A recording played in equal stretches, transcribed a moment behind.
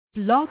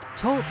Blog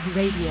Talk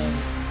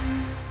Radio.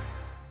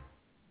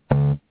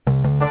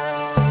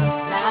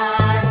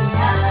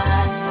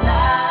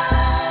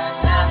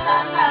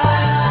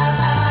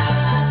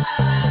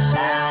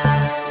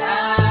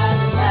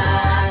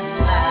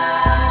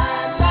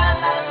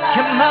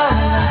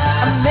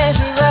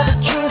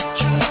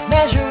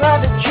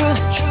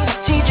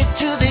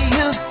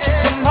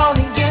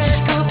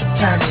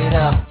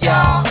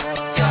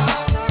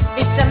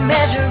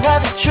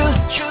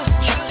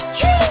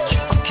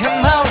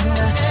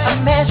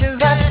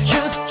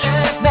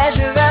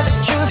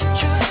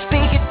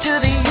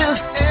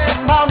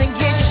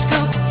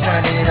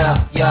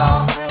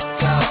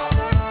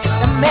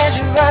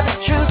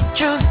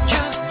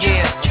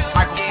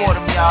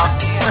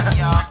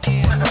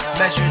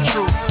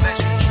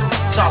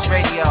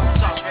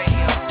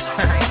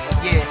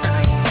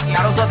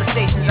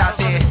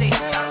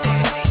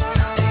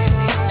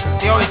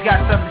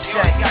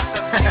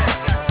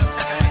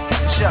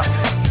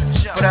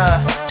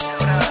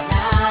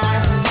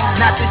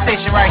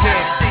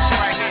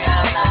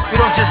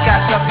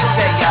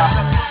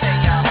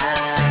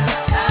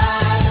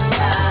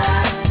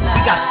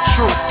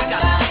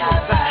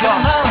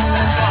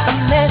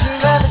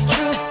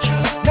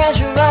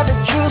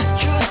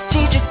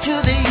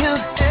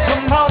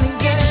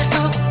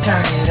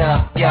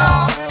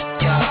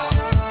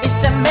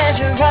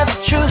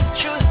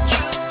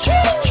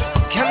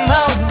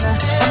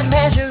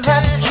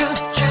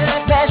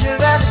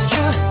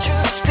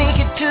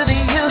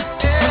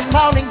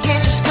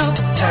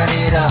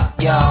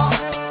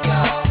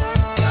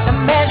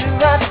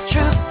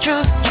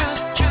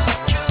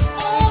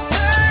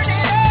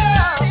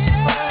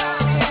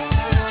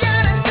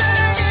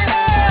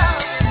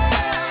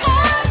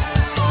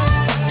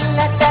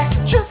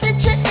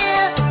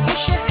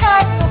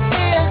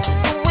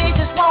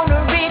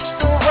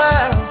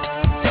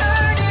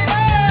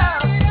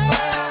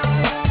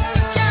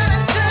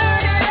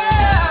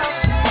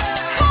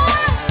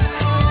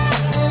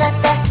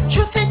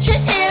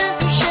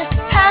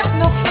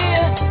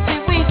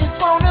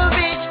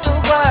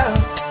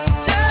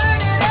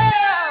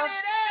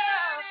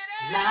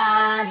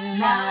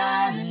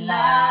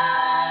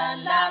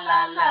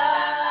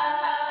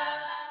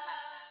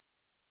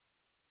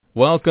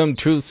 Welcome,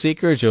 Truth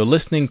Seekers. You're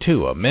listening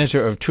to A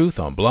Measure of Truth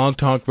on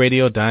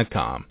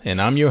blogtalkradio.com,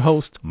 and I'm your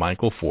host,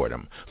 Michael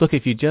Fordham. Look,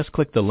 if you just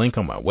click the link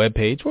on my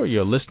webpage, or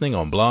you're listening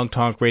on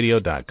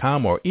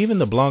blogtalkradio.com, or even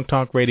the Blog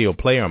Talk Radio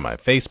player on my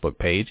Facebook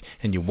page,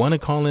 and you want to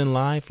call in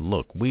live,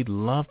 look, we'd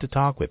love to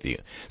talk with you.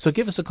 So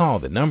give us a call.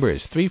 The number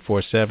is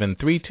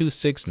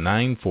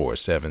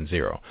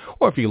 347-326-9470.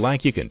 Or if you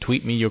like, you can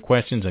tweet me your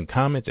questions and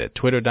comments at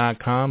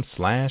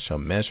twitter.com/A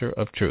Measure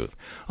of Truth.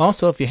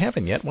 Also, if you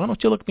haven't yet, why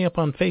don't you look me up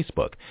on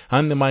Facebook?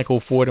 I'm the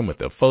Michael Fordham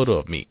with a photo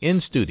of me in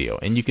studio,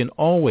 and you can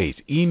always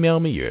email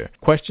me your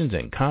questions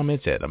and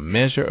comments at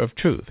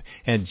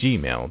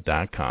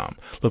ameasureoftruth@gmail.com.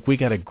 Look, we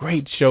got a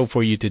great show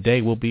for you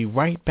today. We'll be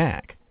right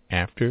back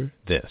after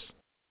this.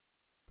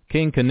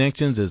 King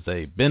Connections is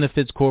a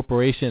benefits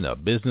corporation, a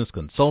business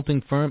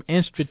consulting firm,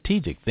 and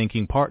strategic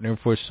thinking partner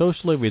for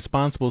socially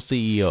responsible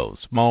CEOs,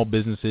 small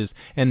businesses,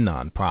 and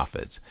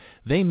nonprofits.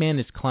 They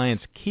manage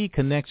clients' key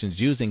connections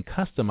using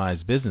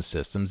customized business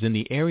systems in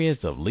the areas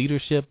of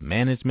leadership,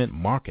 management,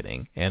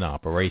 marketing, and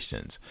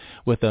operations,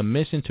 with a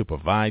mission to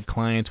provide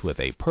clients with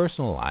a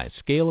personalized,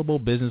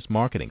 scalable business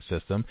marketing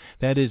system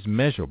that is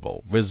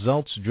measurable,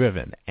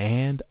 results-driven,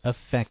 and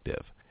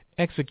effective.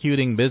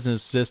 Executing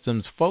business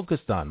systems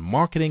focused on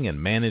marketing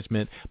and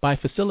management by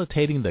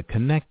facilitating the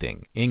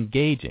connecting,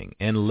 engaging,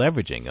 and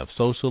leveraging of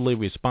socially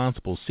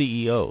responsible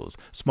CEOs,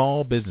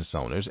 small business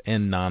owners,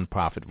 and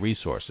nonprofit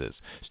resources,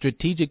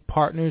 strategic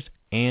partners,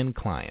 and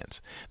clients.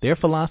 Their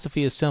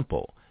philosophy is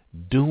simple: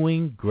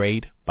 doing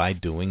great by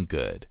doing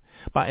good.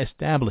 By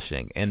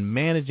establishing and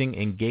managing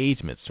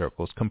engagement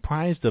circles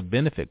comprised of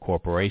benefit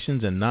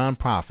corporations and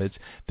nonprofits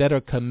that are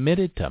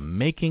committed to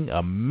making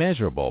a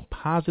measurable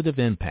positive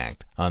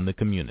impact on the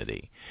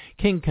community.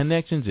 King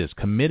Connections is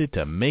committed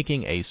to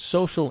making a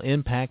social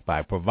impact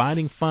by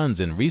providing funds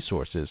and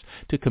resources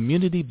to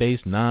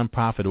community-based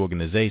nonprofit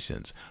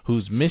organizations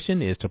whose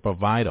mission is to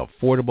provide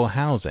affordable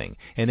housing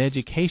and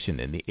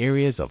education in the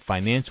areas of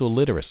financial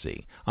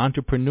literacy,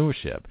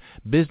 entrepreneurship,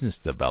 business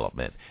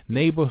development,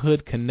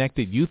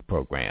 neighborhood-connected youth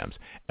programs,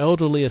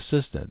 elderly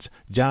assistance,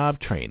 job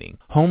training,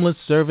 homeless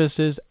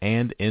services,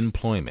 and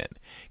employment.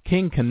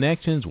 King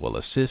Connections will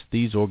assist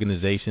these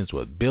organizations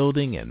with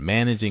building and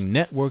managing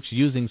networks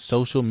using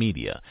social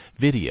media,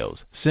 videos,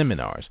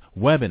 seminars,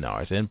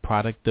 webinars, and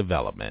product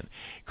development.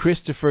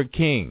 Christopher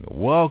King,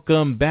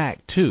 welcome back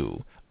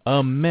to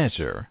A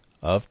Measure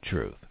of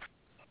Truth.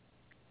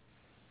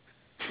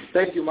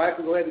 Thank you,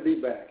 Michael. Glad to be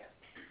back.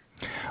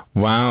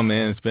 Wow,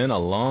 man, it's been a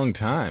long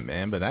time,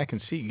 man, but I can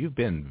see you've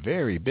been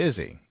very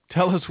busy.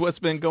 Tell us what's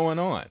been going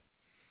on.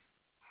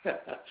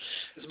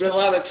 There's been a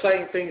lot of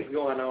exciting things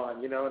going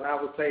on, and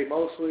I would say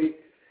mostly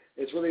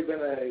it's really been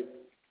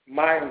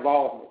my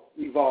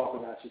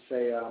evolvement, I should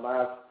say.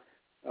 I've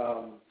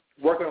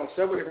working on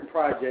several different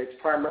projects,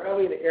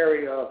 primarily in the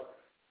area of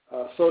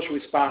social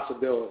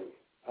responsibility.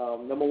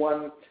 Number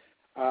one,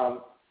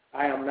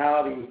 I am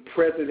now the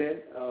president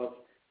of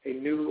a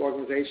new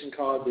organization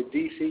called the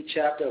DC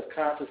chapter of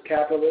Conscious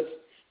Capitalism,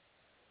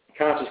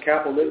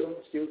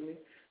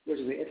 which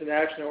is an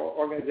international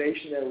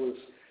organization that was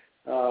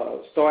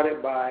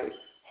started by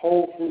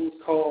Whole Foods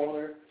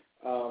co-owner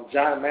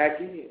John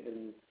Mackey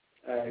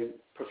and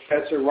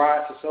Professor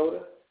Rod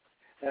Sasota.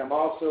 And I'm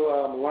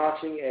also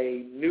launching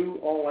a new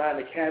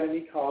online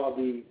academy called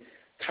the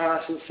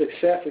Conscious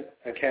Success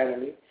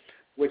Academy,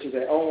 which is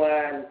an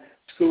online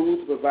school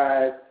to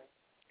provide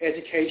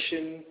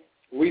education,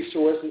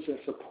 resources, and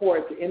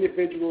support to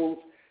individuals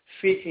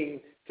seeking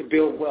to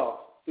build wealth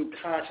through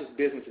conscious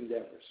business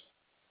endeavors.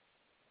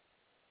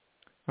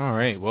 All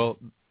right. Well,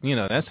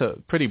 that's a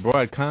pretty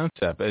broad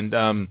concept.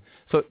 And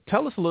so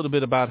tell us a little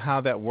bit about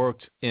how that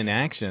worked in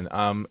action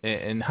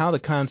and how the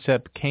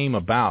concept came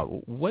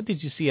about. What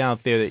did you see out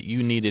there that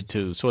you needed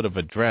to sort of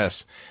address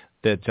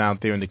that's out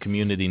there in the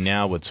community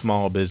now with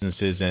small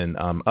businesses and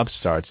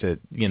upstarts that,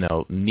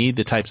 need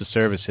the types of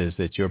services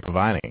that you're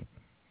providing?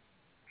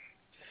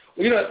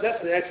 Well,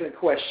 that's an excellent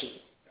question.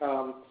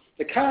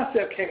 The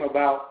concept came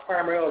about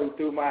primarily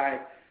through my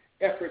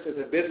efforts as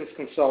a business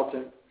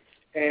consultant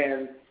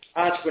and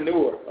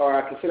entrepreneur, or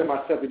I consider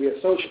myself to be a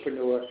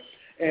socialpreneur.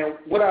 And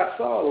what I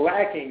saw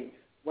lacking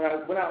when I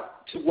went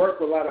out to work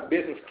with a lot of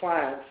business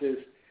clients is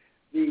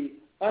the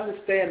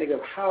understanding of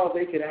how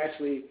they can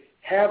actually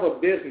have a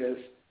business,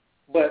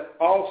 but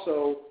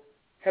also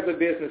have a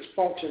business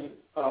function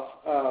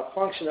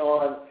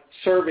on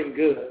serving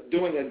good,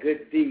 doing a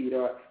good deed,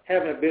 or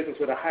having a business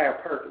with a higher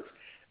purpose.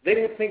 They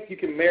didn't think you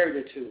can marry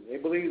the two. They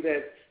believed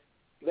that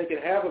they could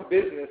have a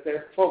business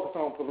that focused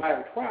on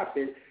providing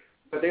profit,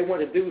 but they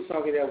wanted to do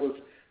something that was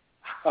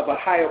of a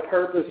higher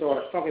purpose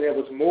or something that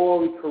was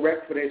morally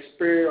correct for their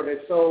spirit or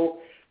their soul.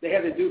 They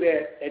had to do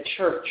that at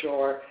church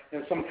or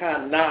in some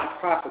kind of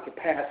nonprofit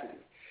capacity.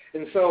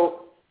 And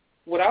so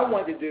what I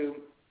wanted to do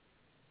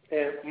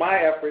in my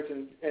efforts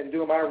and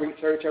doing my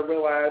research, I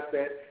realized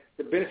that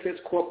the Benefits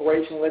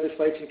Corporation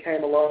legislation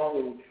came along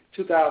in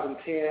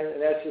 2010,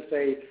 and that's just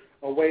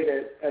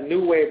a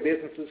new way of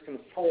businesses can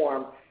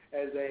form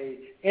as a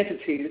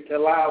entity that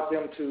allows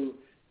them to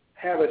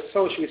have a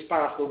socially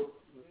responsible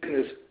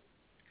business.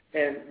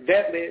 And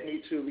that led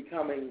me to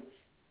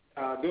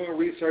doing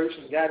research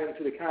and got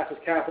into the conscious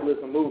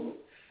capitalism movement.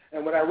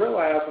 And what I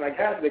realized when I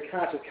got to the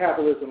conscious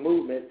capitalism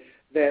movement,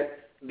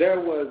 that there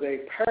was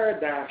a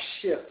paradigm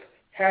shift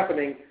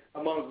happening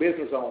among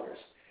business owners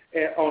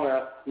on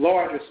a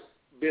larger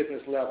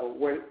business level,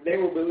 where they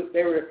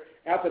were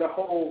after the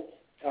whole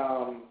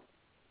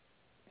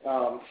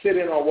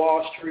sit-in on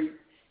Wall Street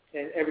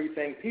and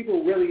everything,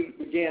 people really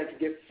began to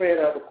get fed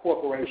up with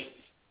corporations.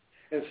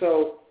 And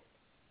so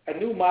a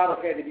new model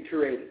had to be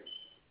created.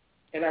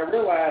 And I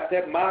realized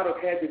that model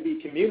had to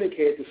be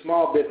communicated to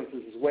small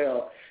businesses as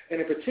well, and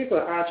in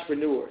particular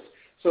entrepreneurs.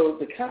 So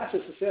the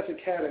Conscious Success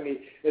Academy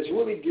is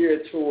really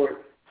geared toward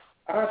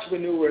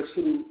entrepreneurs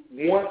who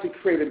want to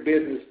create a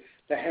business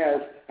that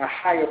has a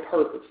higher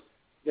purpose,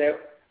 that,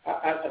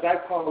 as I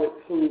call it,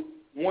 who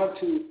want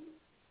to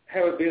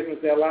have a business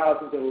that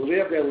allows them to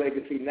live their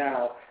legacy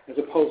now as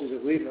opposed to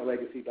just leaving a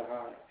legacy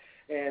behind.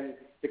 And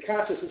the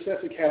Conscious Success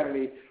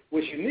Academy,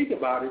 what's unique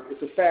about it is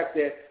the fact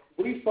that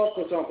we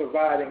focus on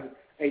providing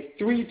a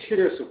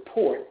 3-tier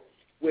support,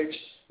 which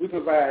we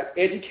provide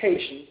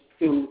education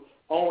through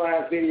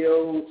online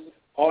videos,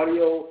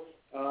 audio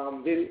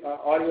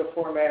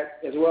format,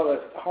 as well as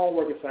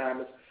homework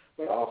assignments.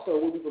 But also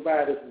what we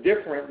provide is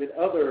different than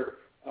other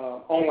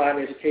online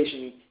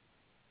education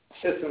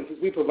systems is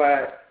we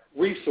provide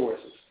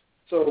resources.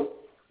 So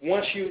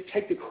once you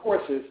take the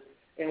courses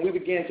and we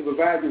begin to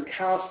provide you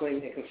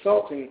counseling and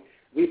consulting,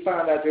 we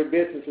find out your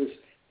business is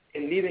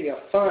in needing of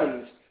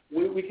funds.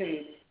 We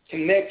can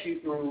connect you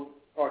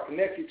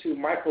to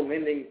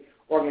micro-lending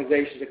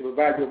organizations that can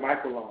provide you with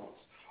microloans.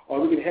 Or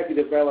we can help you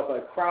develop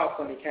a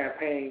crowdfunding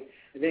campaign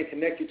and then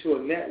connect you to a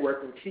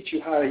network and teach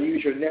you how to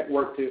use your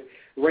network to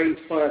raise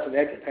funds in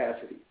that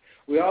capacity.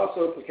 We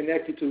also can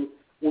connect you to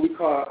what we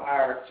call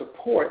our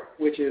support,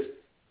 which is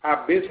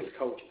our business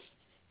coaches.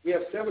 We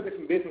have several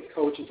different business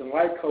coaches and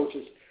life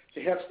coaches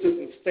to help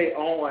students stay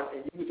on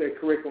and use their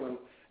curriculum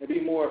and be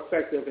more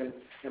effective and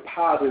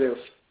positive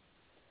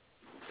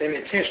and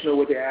intentional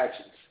with their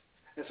actions.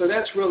 And so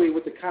that's really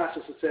what the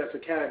Conscious Success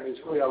Academy is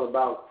really all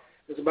about.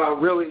 It's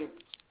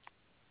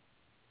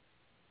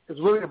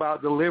really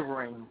about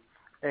delivering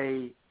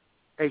a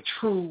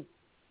true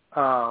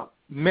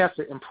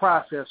method and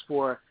process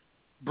for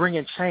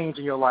bringing change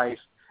in your life,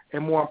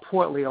 and more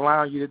importantly,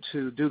 allowing you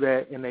to do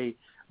that in a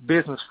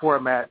business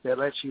format that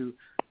lets you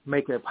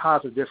make a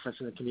positive difference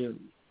in the community.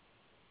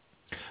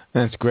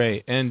 That's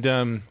great.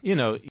 And,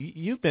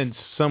 you've been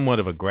somewhat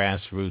of a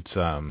grassroots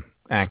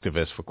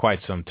activist for quite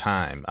some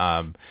time.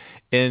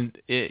 And,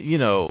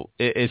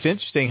 it's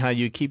interesting how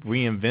you keep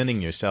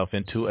reinventing yourself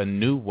into a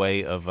new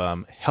way of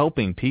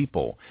helping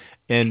people.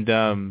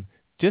 And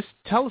just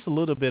tell us a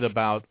little bit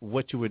about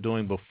what you were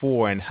doing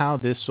before and how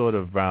this sort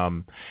of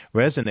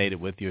resonated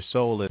with your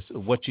soul as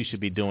what you should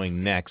be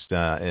doing next,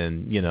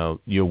 and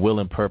your will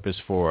and purpose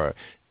for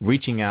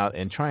reaching out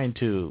and trying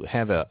to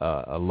have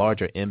a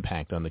larger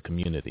impact on the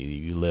community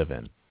you live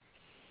in.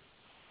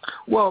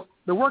 Well,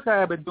 the work I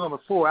have been doing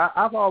before,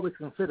 I've always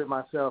considered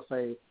myself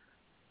a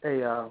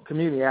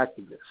community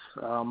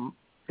activist.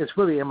 It's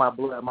really in my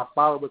blood. My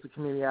father was a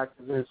community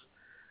activist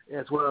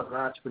as well as an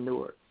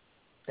entrepreneur.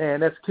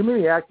 And as a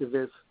community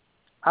activist,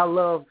 I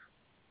love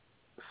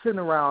sitting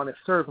around and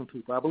serving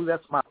people. I believe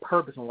that's my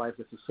purpose in life,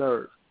 is to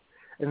serve.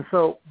 And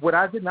so what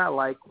I did not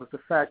like was the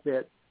fact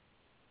that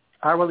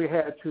I really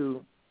had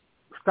to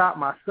stop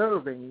my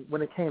serving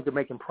when it came to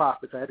making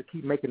profits. I had to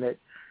keep making that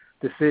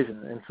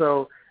decision. And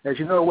so, as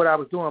you know, what I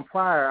was doing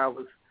prior, I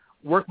was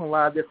working with a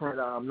lot of different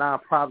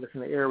nonprofits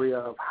in the area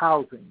of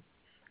housing,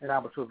 and I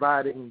was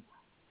providing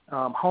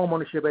home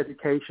ownership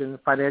education,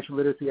 financial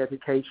literacy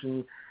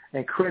education,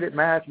 and credit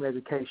management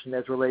education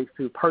as relates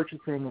to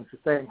purchasing and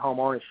sustaining home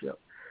ownership.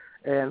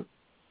 And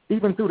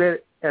even through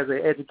that, as an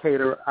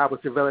educator, I was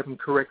developing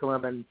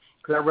curriculum, and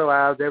because I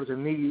realized there was a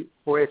need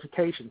for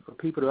education, for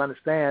people to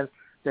understand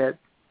that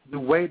the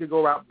way to go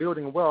about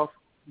building wealth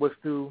was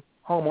through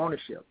home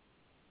ownership.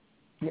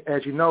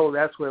 As you know,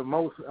 that's where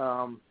most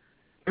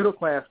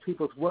middle-class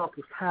people's wealth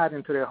is tied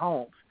into their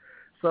homes.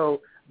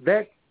 So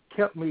that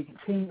kept me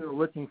continually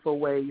looking for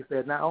ways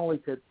that not only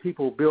could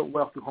people build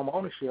wealth through home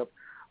ownership,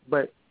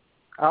 but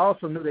I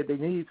also knew that they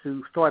needed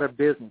to start a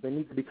business. They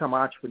need to become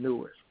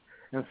entrepreneurs.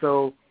 And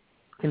so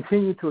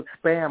continue to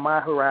expand my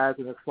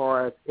horizon as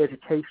far as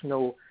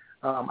educational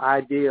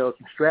ideas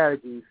and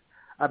strategies.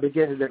 I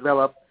began to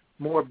develop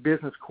more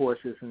business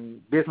courses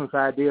and business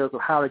ideas of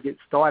how to get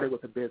started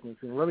with a business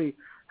and really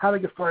how to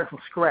get started from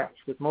scratch,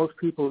 because most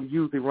people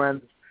usually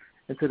run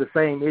into the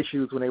same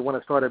issues when they want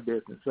to start a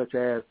business, such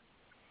as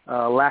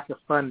lack of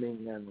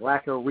funding and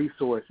lack of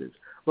resources.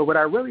 But what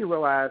I really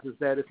realized is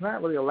that it's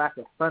not really a lack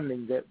of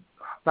funding that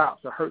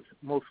stops or hurts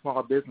most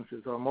small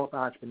businesses or most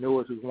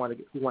entrepreneurs who want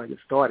to get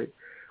started.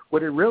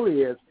 What it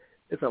really is,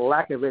 it's a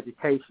lack of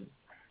education.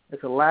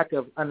 It's a lack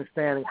of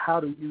understanding how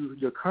to use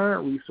your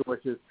current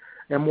resources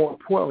and, more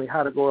importantly,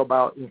 how to go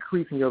about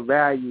increasing your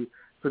value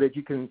so that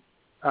you can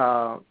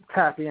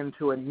tap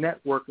into a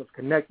network of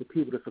connected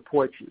people to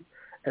support you.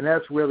 And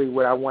that's really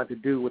what I want to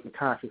do with the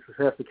Conscious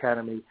Success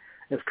Academy,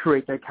 is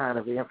create that kind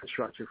of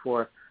infrastructure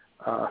for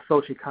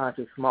socially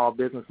conscious small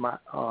business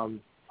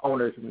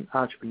owners and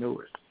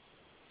entrepreneurs.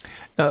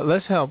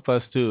 Let's help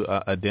us to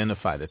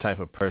identify the type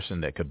of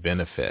person that could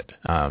benefit.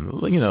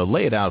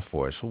 Lay it out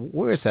for us.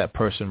 Where is that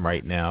person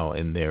right now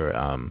in their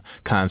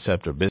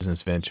concept or business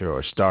venture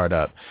or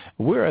startup?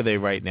 Where are they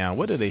right now?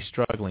 What are they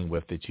struggling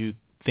with that you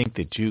think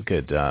that you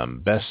could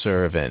best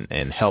serve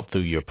and help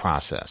through your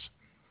process?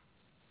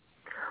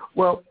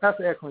 Well, that's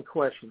an excellent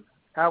question.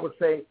 I would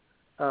say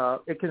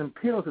it can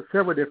appeal to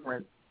several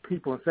different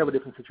people in several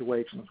different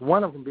situations.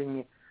 One of them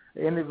being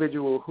an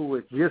individual who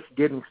is just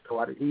getting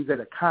started. He's at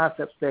a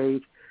concept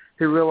stage.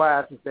 He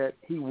realizes that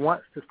he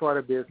wants to start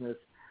a business,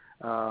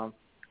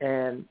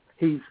 and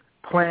he's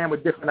playing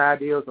with different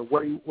ideas of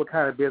what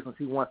kind of business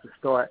he wants to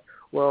start.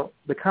 Well,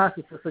 the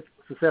Conscious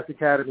Success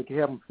Academy can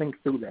help him think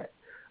through that.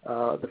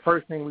 The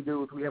first thing we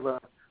do is we have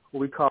what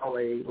we call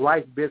a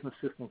life business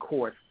system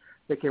course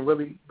that can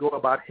really go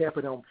about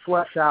helping him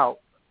flesh out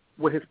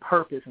what his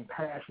purpose and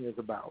passion is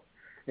about,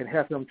 and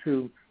help him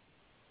to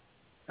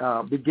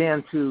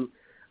begin to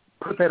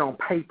put that on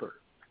paper.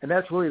 And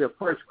that's really the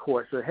first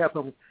course, to help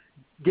him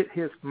get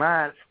his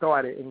mind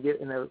started and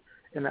get in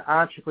an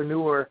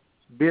entrepreneur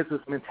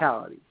business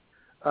mentality.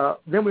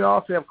 Then we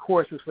also have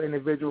courses for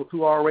individuals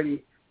who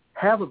already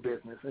have a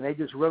business, and they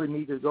just really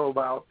need to go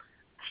about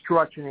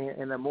structuring it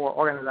in a more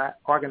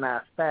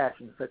organized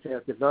fashion, such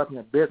as developing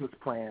a business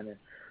plan and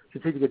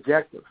strategic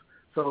objectives.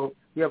 So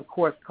we have a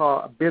course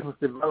called Business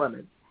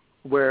Development,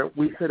 where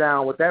we sit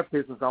down with that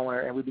business owner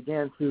and we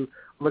begin to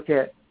look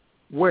at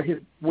where his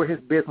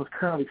business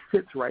currently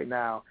sits right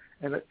now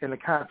in the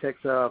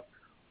context of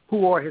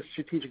who are his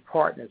strategic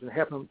partners, and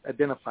help him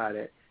identify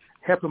that.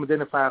 Help him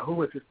identify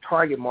who is his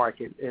target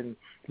market, and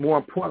more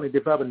importantly,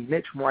 develop a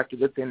niche market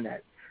within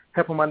that.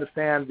 Help him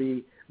understand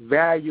the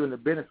value and the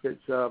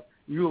benefits of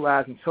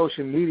utilizing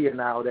social media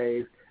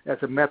nowadays as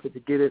a method to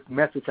get his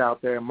message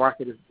out there and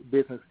market his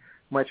business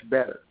much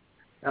better.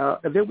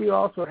 And then we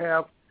also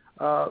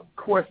have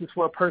courses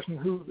for a person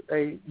who's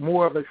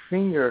more of a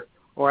senior,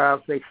 or I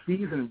would say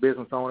seasoned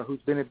business owner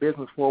who's been in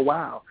business for a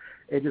while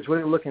and just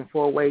really looking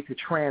for a way to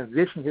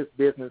transition his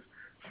business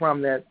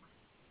from that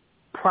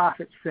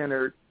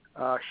profit-centered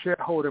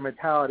shareholder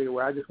mentality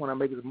where I just want to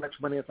make as much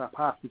money as I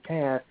possibly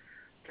can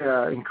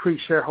to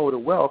increase shareholder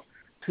wealth,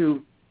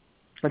 to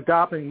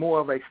adopting more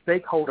of a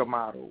stakeholder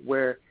model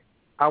where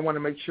I want to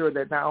make sure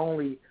that not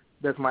only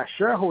does my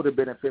shareholder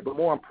benefit, but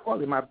more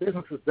importantly, my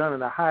business is done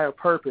in a higher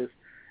purpose,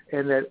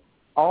 and that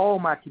all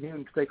my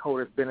community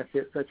stakeholders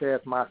benefit, such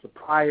as my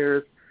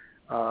suppliers,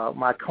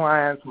 my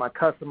clients, my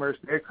customers,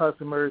 their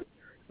customers,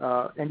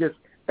 and just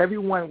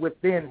everyone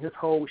within his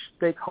whole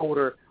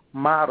stakeholder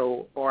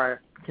model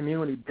or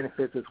community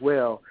benefits as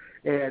well,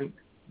 and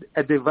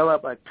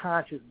develop a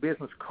conscious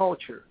business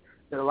culture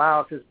that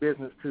allows his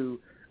business to,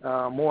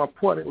 more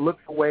importantly, look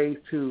for ways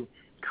to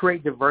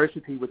create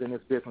diversity within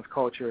his business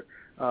culture,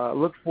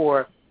 look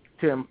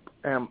to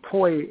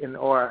employ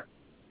or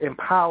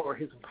empower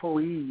his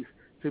employees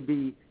to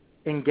be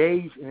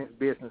engaged in his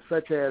business,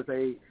 such as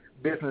a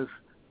business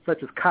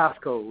such as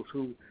Costco's,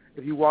 who,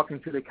 if you walk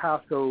into the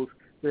Costco's,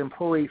 the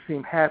employees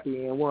seem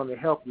happy and willing to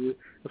help you,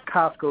 because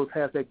Costco's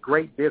has that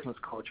great business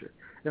culture.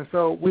 And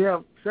so we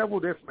have several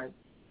different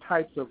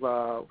types of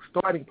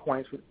starting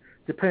points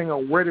depending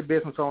on where the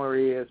business owner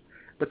is.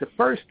 But the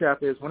first step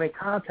is when they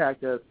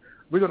contact us,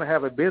 we're going to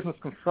have a business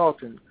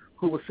consultant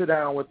who will sit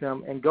down with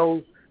them and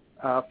go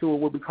through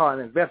what we call an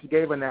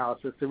investigative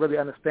analysis to really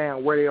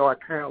understand where they are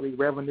currently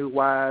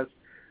revenue-wise,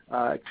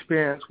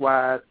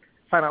 experience-wise,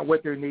 find out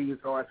what their needs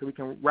are so we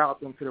can route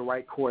them to the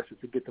right courses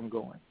to get them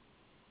going.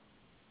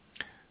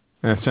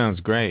 That sounds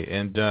great.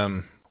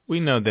 And we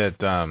know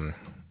that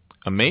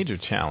a major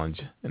challenge,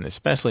 and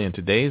especially in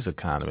today's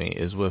economy,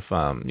 is with,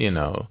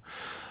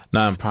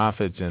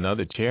 nonprofits and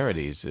other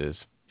charities is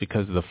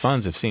because the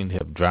funds seem to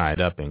have dried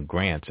up in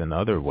grants and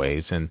other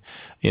ways. And,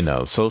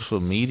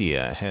 social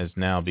media has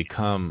now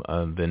become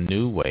the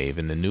new wave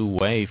and the new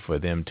way for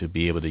them to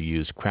be able to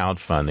use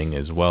crowdfunding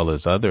as well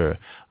as other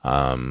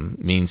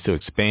means to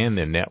expand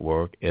their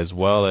network as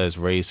well as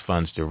raise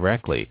funds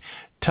directly.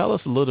 Tell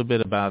us a little bit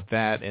about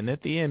that. And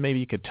at the end, maybe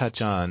you could touch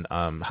on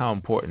how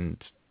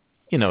important,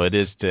 it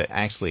is to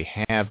actually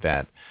have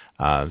that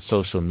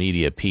social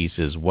media piece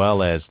as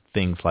well as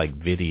things like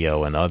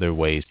video and other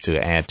ways to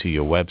add to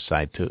your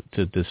website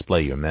to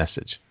display your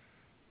message.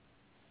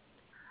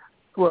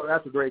 Well,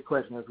 that's a great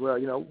question as well.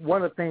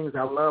 One of the things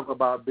I love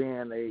about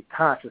being a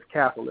conscious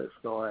capitalist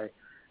or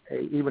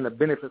even a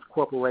benefits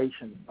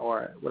corporation,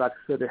 or what I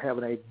consider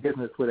having a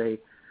business with a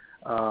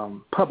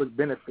public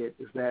benefit,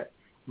 is that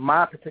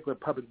my particular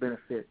public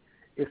benefit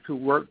is to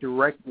work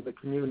directly with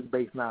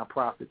community-based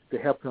nonprofits to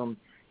help them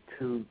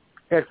to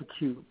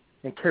execute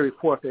and carry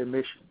forth their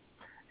mission.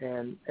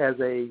 And as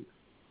a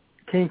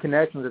King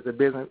Connections,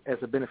 as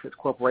a benefits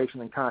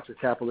corporation and conscious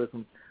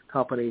capitalism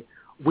company,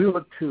 we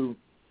look to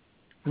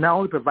not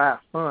only provide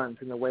funds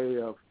in the way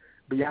of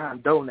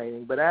beyond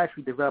donating, but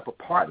actually develop a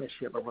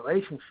partnership, a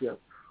relationship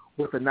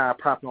with a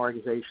nonprofit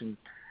organization,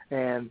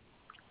 and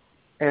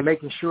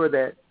making sure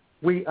that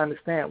we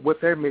understand what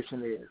their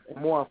mission is,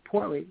 and more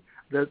importantly,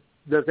 does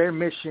their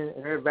mission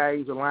and their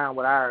values align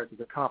with ours as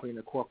a company and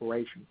a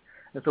corporation.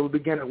 And so we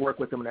begin to work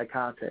with them in that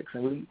context,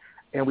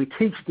 and we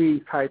teach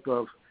these type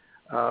of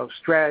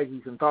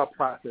strategies and thought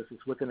processes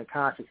within the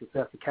Conscious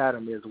Success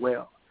Academy as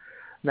well.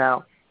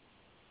 Now,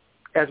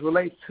 as it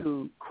relates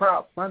to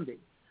crowdfunding,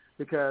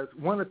 because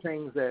one of the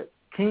things that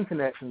King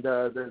Connection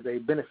does as a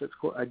benefits,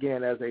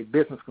 again, as a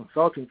business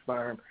consulting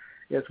firm,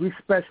 is we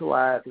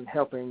specialize in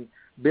helping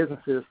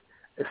businesses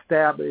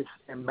establish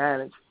and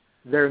manage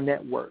their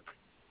network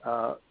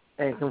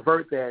and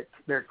convert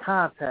their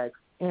contacts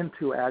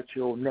into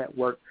actual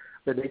network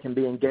that they can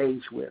be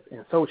engaged with.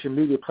 And social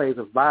media plays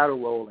a vital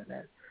role in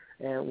that.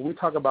 And when we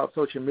talk about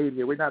social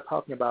media, we're not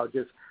talking about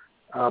just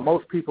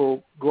most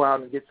people go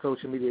out and get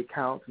social media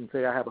accounts and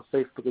say, I have a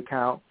Facebook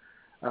account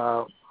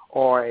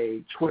or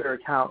a Twitter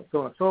account, so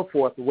on and so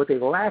forth. But what they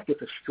lack is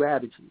a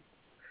strategy,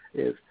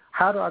 is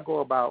how do I go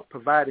about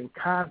providing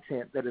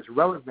content that is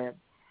relevant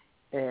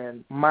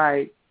and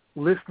my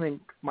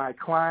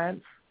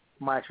clients,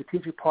 my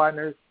strategic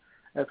partners,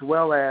 as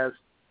well as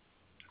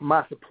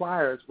my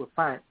suppliers will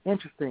find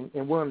interesting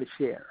and willing to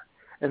share.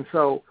 And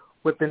so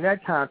within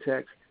that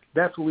context,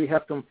 that's where we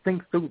help them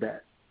think through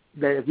that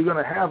if you're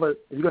going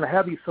to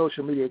have these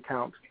social media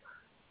accounts,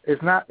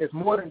 it's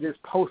more than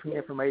just posting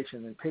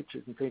information and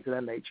pictures and things of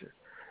that nature.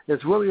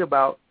 It's really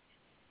about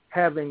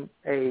having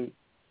a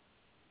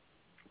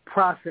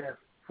process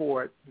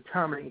for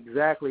determining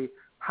exactly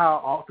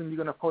how often you're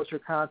going to post your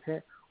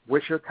content,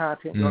 what's your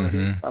content going to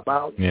be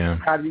about,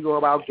 how do you go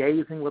about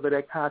gauging whether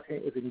that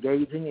content is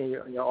engaging and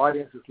your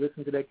audience is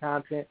listening to that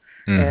content.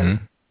 And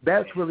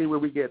that's really where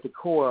we get at the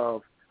core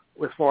of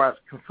as far as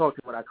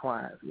consulting with our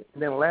clients.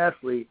 And then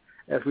lastly,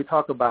 as we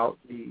talk about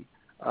the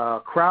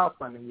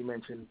crowdfunding you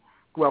mentioned,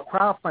 well,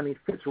 crowdfunding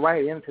fits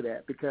right into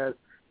that, because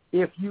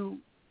if you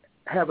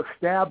have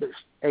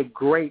established a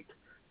great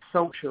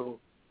social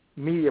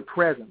media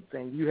presence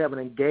and you have an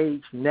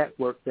engaged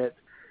network that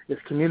is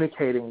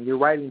communicating, you're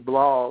writing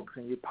blogs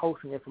and you're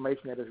posting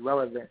information that is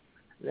relevant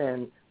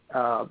and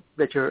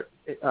that your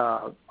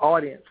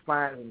audience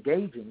finds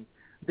engaging,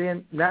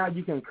 then now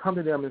you can come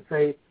to them and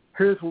say,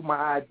 here's what my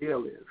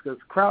ideal is. Because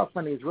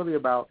crowdfunding is really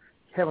about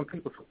having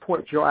people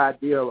support your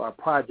ideal or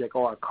project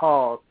or a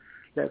cause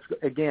that's,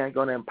 again,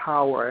 going to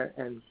empower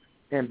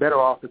and better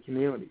off the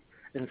community.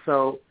 And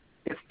so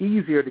it's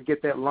easier to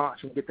get that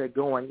launched and get that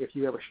going if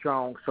you have a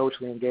strong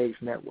socially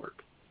engaged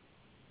network.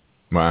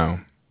 Wow.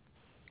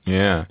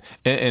 Yeah,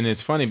 and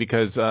it's funny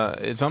because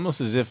it's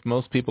almost as if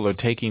most people are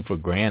taking for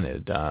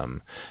granted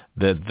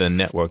the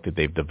network that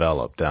they've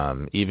developed,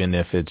 even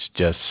if it's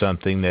just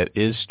something that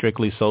is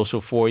strictly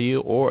social for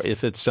you, or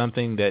if it's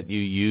something that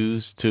you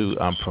use to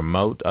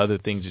promote other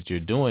things that you're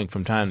doing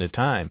from time to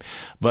time.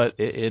 But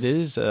it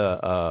is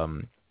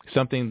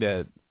something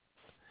that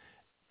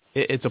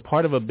it's a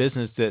part of a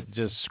business that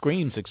just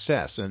screams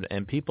success,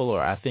 and people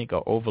are, I think,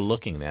 are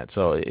overlooking that.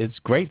 So it's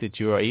great that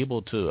you are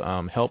able to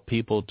help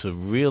people to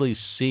really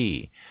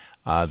see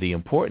the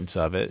importance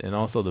of it, and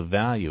also the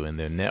value in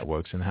their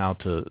networks and how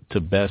to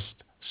best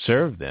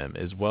serve them,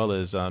 as well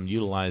as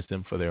utilize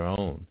them for their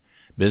own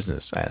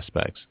business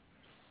aspects.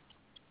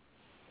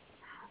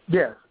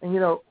 Yes, and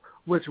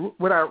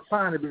what I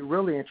find to be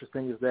really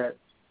interesting is that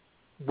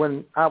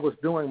when I was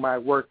doing my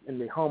work in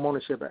the home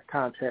ownership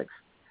context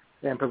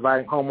and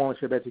providing home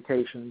ownership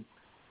education,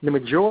 the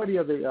majority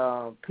of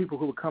the people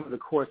who would come to the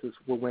courses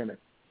were women.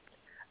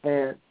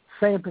 And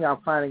same thing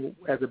I'm finding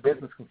as a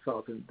business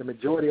consultant. The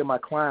majority of my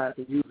clients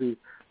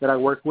that I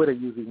work with are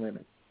usually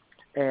women.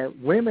 And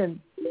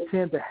women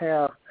tend to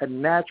have a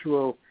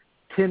natural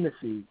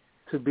tendency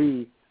to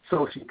be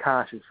socially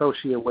conscious,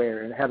 socially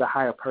aware, and have a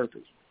higher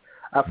purpose.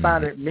 I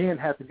find that men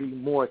have to be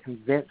more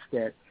convinced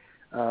that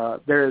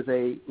there is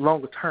a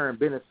longer-term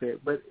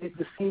benefit, but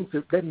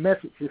that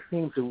message just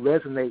seems to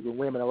resonate with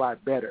women a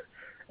lot better.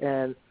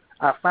 And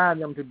I find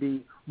them to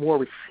be more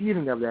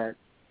receiving of that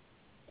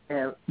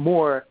and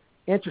more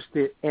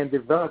interested in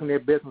developing their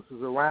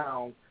businesses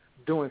around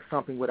doing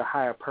something with a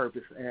higher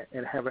purpose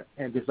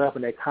and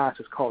developing a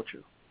conscious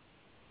culture.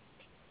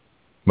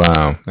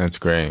 Wow, that's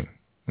great.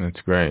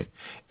 That's great.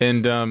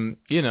 And,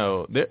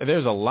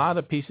 there's a lot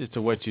of pieces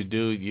to what you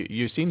do.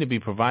 You seem to be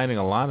providing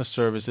a lot of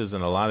services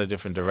in a lot of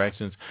different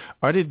directions.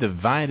 Are they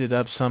divided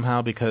up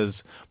somehow? Because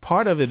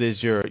part of it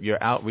is your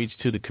outreach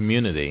to the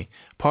community.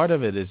 Part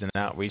of it is an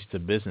outreach to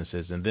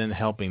businesses, and then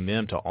helping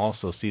them to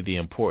also see the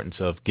importance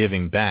of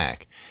giving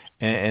back.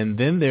 And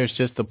then there's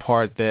just the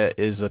part that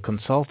is a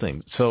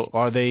consulting. So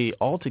are they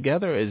all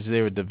together, or is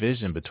there a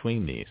division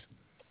between these?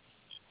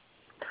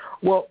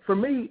 Well, for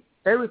me,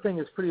 everything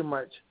is pretty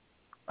much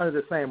under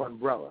the same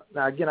umbrella.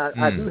 Now, again,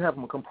 I do have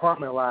them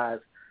compartmentalized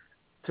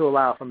to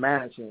allow for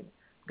managing,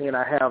 and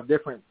I have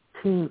different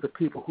teams of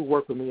people who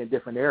work with me in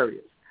different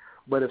areas.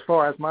 But as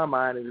far as my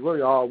mind, it's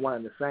really all one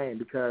and the same,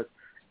 because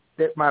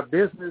my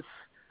business,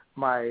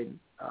 my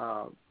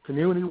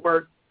community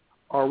work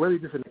are really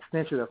just an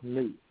extension of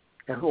me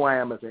and who I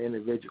am as an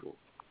individual.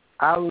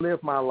 I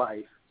live my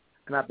life,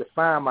 and I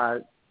define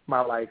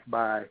my life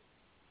by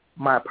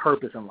my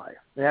purpose in life.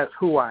 And that's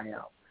who I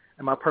am,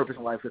 and my purpose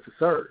in life is to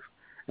serve.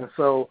 And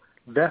so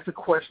that's a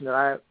question that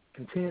I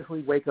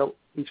continuously wake up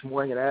each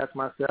morning and ask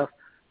myself,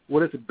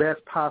 what is the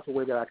best possible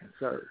way that I can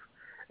serve?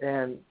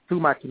 And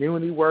through my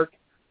community work,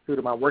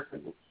 through my work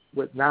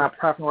with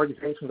nonprofit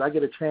organizations, I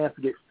get a chance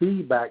to get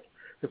feedback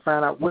to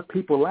find out what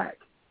people lack.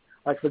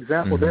 Like, for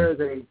example, there is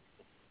a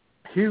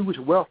huge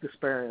wealth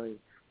disparity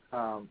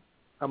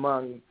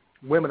among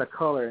women of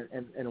color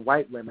and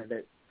white women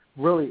that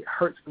really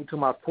hurts me to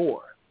my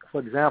core. For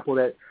example,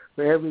 that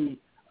for every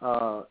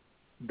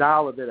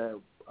dollar that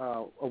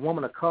a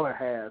woman of color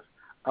has,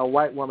 a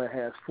white woman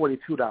has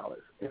 $42.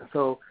 And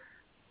so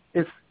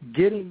it's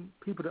getting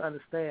people to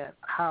understand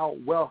how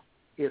wealth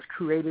is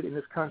created in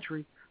this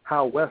country,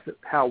 how wealth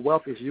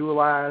is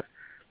utilized,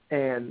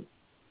 and,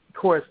 of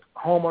course,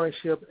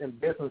 homeownership and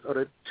business are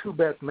the two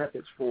best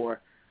methods for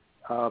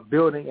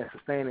building and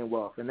sustaining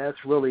wealth. And that's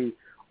really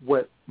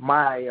what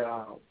my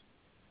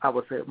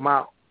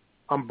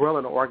umbrella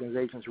and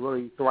organizations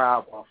really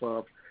thrive off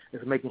of,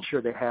 is making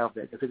sure they have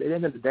that. Because at the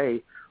end of the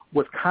day,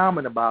 what's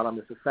common about them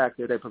is the fact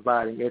that they're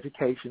providing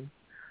education,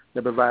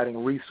 they're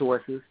providing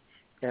resources,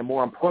 and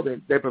more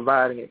importantly, they're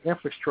providing an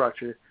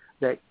infrastructure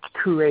that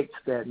creates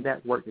that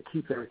network that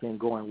keeps everything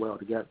going well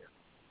together.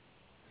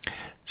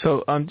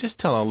 So just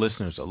tell our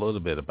listeners a little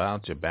bit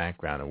about your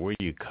background and where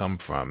you come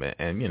from,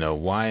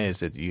 and why is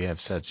it you have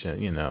such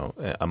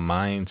a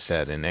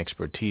mindset and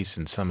expertise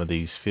in some of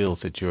these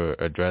fields that you're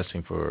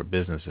addressing for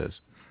businesses.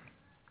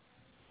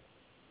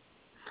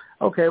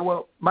 Okay,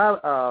 well,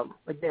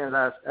 again,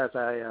 as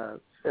I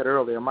said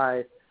earlier,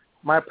 my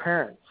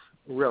parents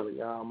really.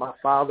 My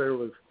father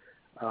was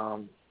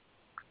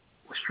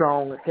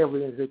strong,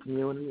 heavily in the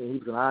community, and he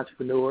was an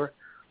entrepreneur.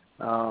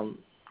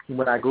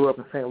 When I grew up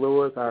in St.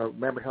 Louis, I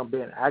remember him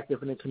being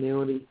active in the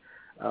community,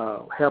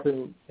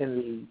 helping in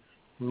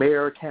the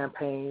mayor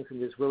campaigns, and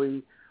just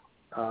really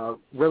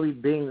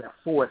being a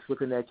force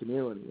within that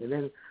community. And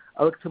then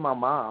I look to my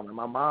mom, and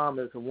my mom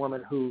is a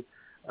woman who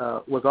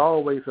was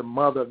always a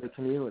mother of the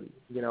community.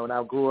 And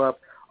I grew up,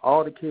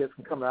 all the kids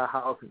can come to our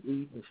house and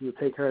eat, and she would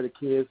take care of the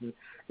kids. And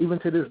even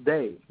to this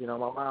day, my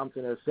mom's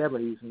in her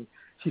 70s, and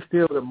she's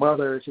still the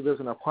mother. She lives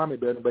in an apartment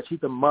building, but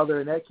she's the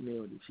mother in that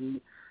community. She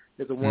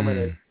is a woman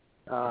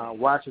that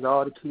watches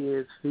all the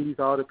kids, feeds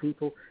all the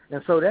people.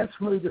 And so that's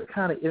really just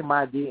kind of in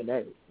my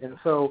DNA. And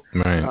so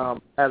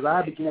as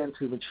I began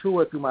to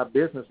mature through my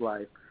business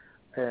life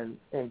and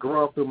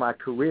grow up through my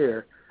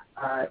career,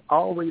 I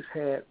always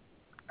had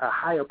a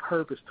higher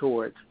purpose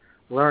towards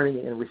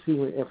learning and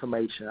receiving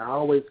information. I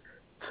always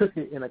took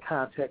it in a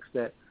context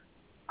that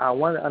I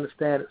want to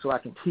understand it so I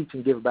can teach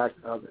and give back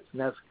to others.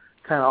 And that's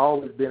kind of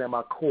always been at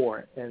my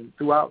core. And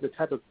throughout the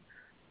type of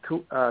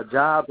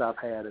jobs I've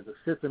had as a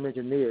system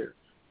engineer,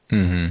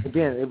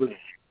 again, it was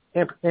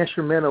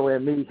instrumental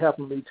in me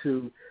helping me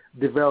to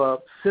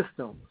develop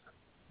systems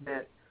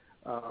that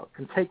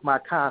can take my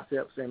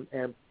concepts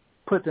and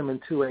put them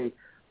into a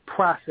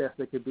process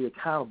that could be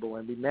accountable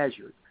and be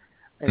measured.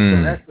 And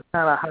so that's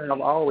kind of how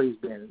I've always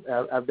been.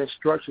 I've been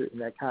structured in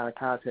that kind of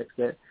context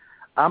that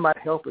I'm not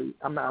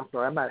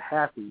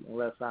happy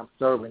unless I'm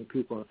serving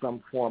people in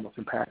some form of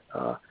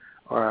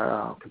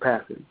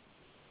capacity.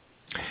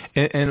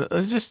 And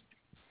let's just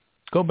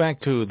go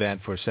back to that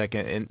for a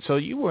second. And so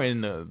you were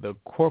in the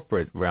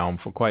corporate realm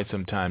for quite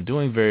some time,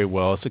 doing very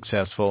well,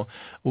 successful.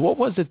 What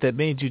was it that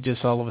made you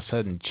just all of a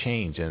sudden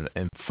change and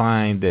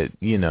find that,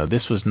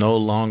 this was no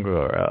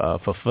longer a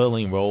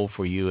fulfilling role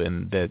for you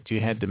and that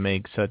you had to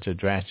make such a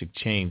drastic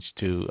change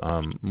to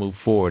move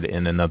forward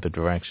in another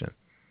direction?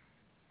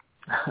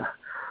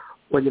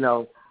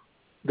 Well,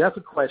 that's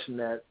a question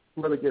that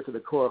really gets to the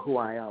core of who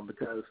I am,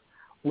 because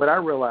what I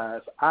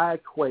realized, I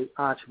equate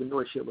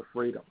entrepreneurship with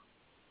freedom.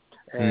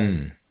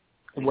 And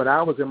when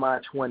I was in my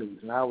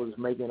 20s and I was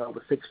making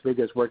over 6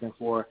 figures working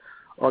for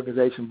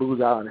organization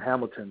Booz Allen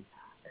Hamilton,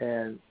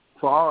 and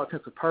for all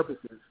intents and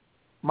purposes,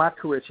 my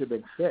career should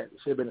have been set, it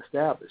should have been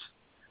established.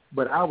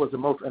 But I was the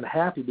most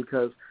unhappy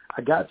because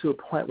I got to a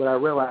point where I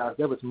realized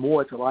there was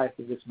more to life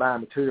than just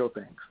buying material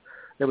things.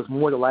 There was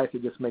more to life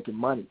than just making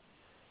money.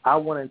 I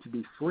wanted to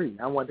be free.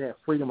 I wanted to have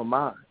freedom of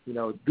mind.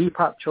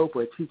 Deepak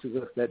Chopra teaches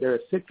us that there are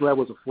 6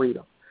 levels of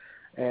freedom.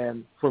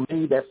 And for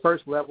me, that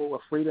first level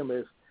of freedom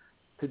is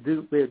to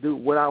do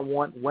what I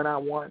want, when I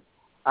want.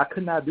 I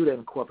could not do that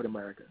in corporate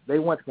America. They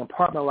want to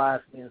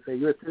compartmentalize me and say,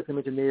 you're a system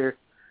engineer,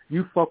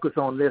 you focus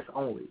on this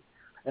only.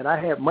 And I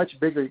had much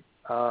bigger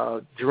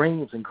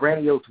dreams and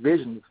grandiose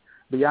visions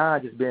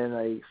beyond just being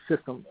a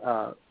system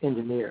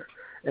engineer.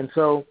 And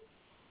so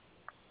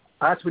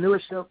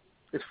entrepreneurship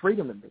is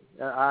freedom to me.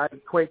 I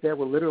equate that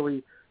with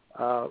literally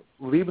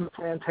leaving the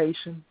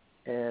plantation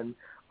and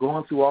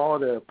going through all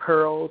the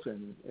perils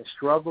and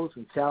struggles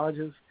and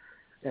challenges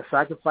and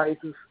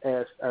sacrifices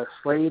as a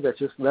slave that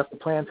just left the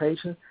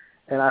plantation.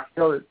 And I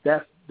feel that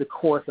that's the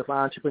course of an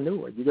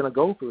entrepreneur. You're going to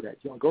go through that.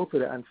 You're going to go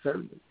through that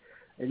uncertainty.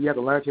 And you have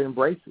to learn to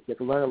embrace it. You have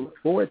to learn to look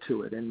forward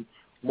to it. And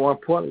more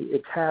importantly,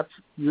 you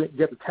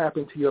have to tap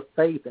into your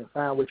faith and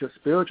find what your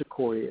spiritual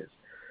core is.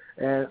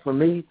 And for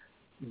me,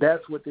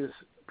 that's what this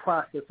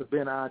process of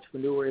being an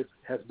entrepreneur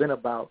has been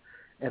about.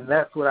 And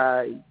that's what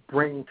I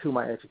bring to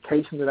my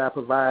education that I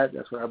provide.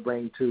 That's what I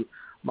bring to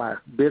my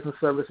business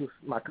services,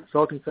 my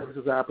consulting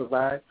services that I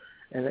provide.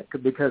 And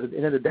because at the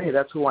end of the day,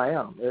 that's who I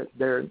am.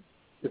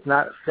 It's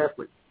not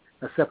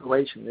a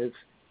separation. It's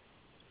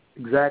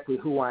exactly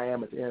who I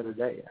am at the end of the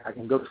day. I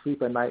can go to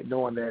sleep at night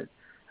knowing that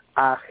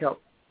I've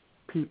helped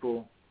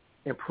people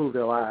improve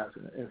their lives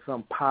in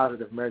some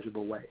positive,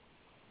 measurable way.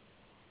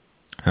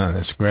 Oh,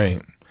 that's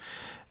great.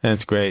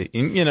 That's great.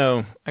 And,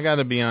 I got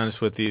to be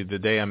honest with you. The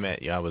day I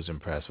met you, I was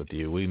impressed with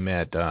you. We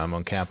met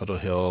on Capitol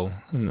Hill,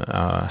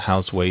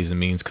 House Ways and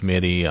Means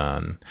Committee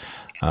on,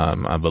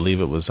 I believe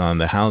it was on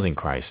the housing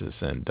crisis.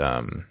 And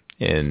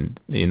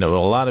a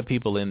lot of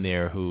people in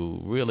there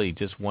who really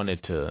just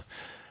wanted to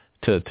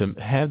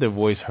have their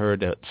voice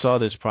heard, that saw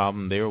this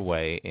problem their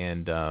way.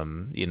 And,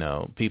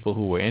 people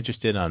who were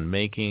interested on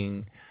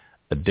making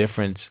a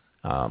difference,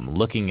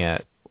 looking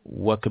at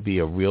what could be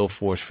a real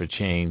force for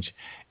change.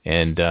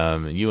 And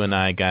you and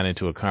I got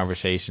into a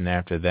conversation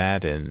after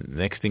that, and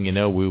next thing you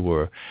know, we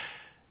were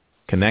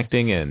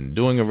connecting and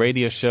doing a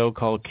radio show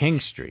called King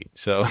Street.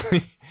 So,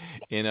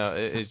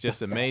 it's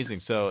just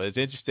amazing. So it's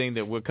interesting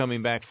that we're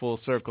coming back full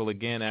circle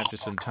again after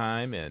some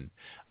time, and,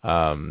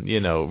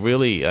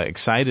 really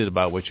excited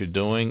about what you're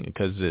doing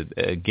because,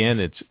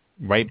 it's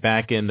right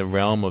back in the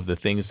realm of the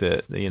things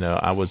that,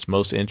 I was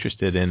most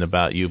interested in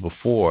about you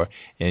before,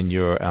 and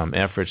your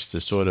efforts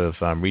to sort of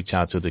reach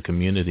out to the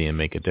community and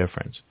make a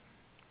difference.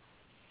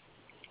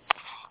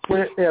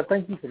 Well, yeah,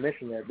 thank you for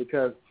mentioning that,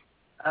 because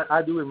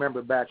I do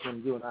remember back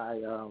when you and I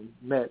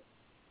met,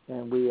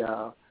 and we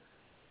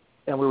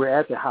were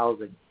at the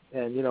housing,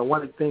 and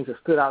one of the things that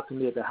stood out to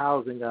me at the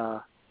housing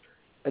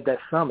at that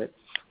summit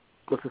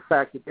was the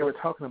fact that they were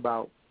talking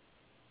about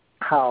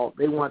how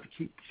they wanted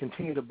to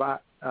continue to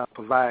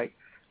provide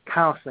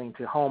counseling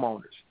to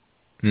homeowners.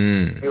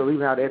 They were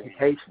leaving out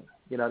education.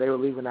 They were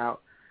leaving out.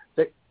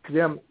 To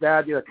them, the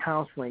idea of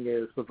counseling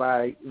that's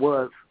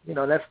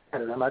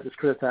standard. I'm not just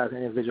criticizing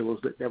individuals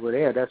that were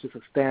there. That's just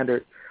a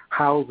standard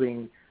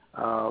housing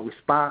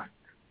response,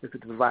 is to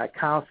provide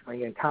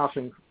counseling, and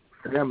counseling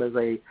for them is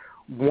a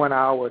 1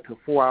 hour to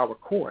 4 hour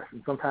course,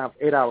 and sometimes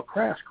 8 hour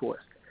crash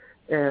course.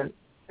 And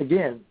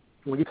again,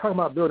 when you're talking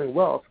about building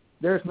wealth,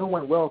 there's no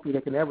one wealthy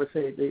that can ever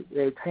say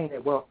they attain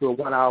that wealth through a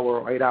 1 hour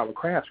or 8 hour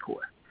crash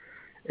course.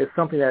 It's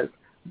something that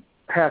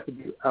has to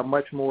be a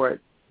much more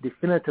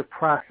definitive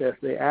process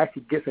that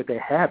actually gets at their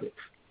habits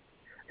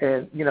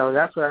And,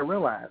 that's what I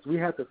realized. We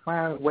have to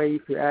find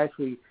ways to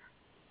actually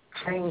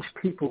change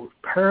people's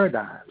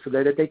paradigms so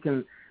that they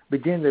can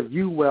begin to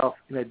view wealth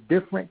in a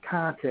different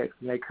context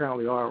than they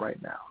currently are right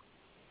now.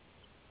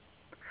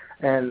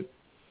 And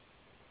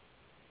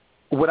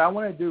what I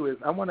want to do is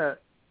I want to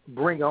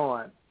bring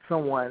on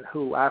someone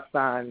who I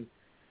find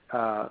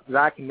that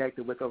I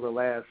connected with over the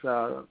last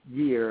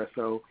year or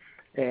so.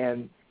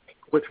 And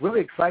what's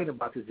really exciting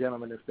about this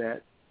gentleman is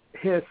that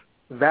his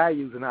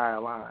values and I are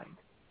aligned.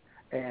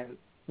 And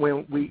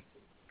when we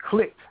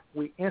clicked,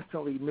 we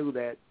instantly knew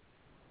that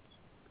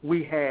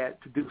we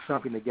had to do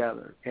something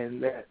together,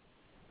 and that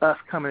us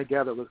coming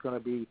together was going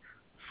to be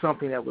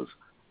something that was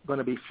going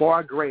to be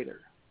far greater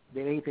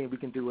than anything we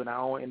can do in our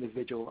own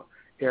individual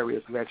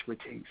areas of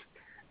expertise.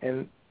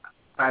 And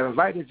I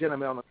invited this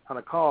gentleman on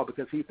a call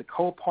because he's a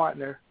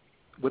co-partner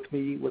with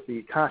me with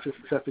the Conscious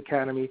Success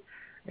Academy,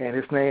 and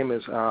his name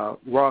is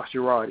Ross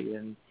Girardi,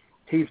 and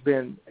he's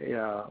been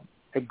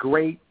a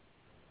great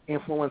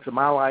influence in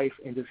my life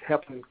and just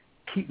helping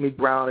keep me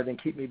grounded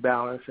and keep me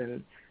balanced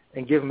and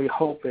giving me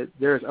hope that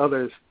there's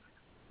others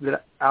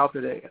that out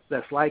there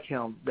that's like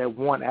him that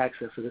want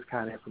access to this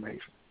kind of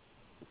information.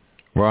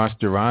 Ross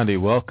Girardi,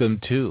 welcome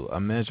to A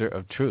Measure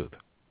of Truth.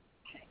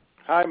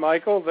 Hi,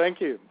 Michael. Thank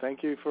you.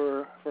 Thank you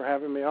for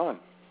having me on.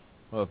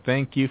 Well,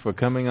 thank you for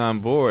coming on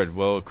board.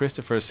 Well,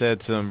 Christopher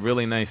said some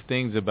really nice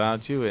things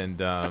about you and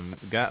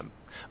got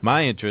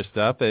my interest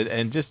up.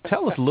 And just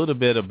tell us a little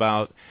bit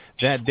about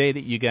that day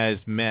that you guys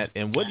met,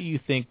 and what do you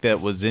think that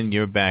was in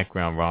your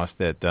background, Ross,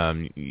 that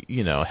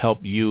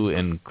helped you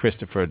and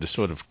Christopher to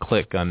sort of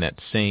click on that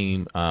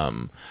same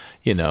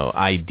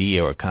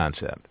idea or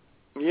concept?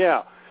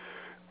 Yeah.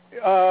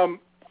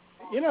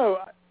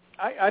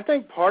 I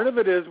think part of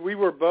it is we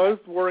were both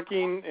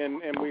working,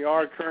 and we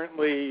are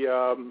currently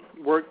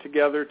work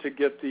together to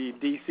get the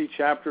D.C.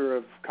 chapter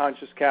of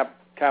Conscious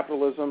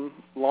Capitalism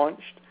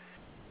launched.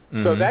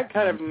 Mm-hmm. So that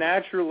kind of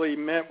naturally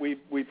meant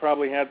we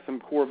probably had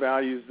some core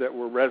values that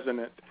were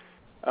resonant.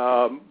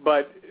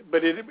 But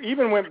it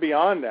even went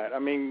beyond that. I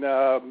mean,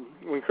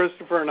 when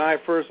Christopher and I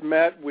first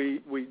met,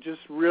 we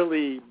just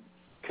really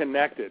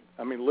connected.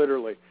 I mean,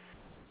 literally.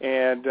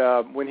 And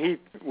when he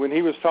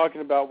was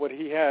talking about what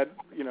he had,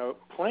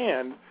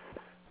 planned,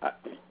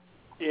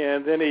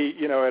 and then he,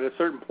 at a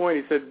certain point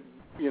he said,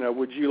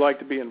 would you like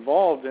to be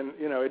involved? And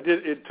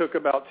it took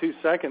about 2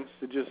 seconds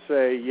to just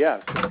say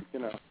yes.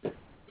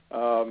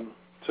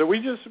 So we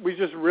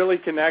just really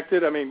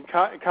connected. I mean,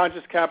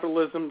 conscious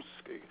capitalism's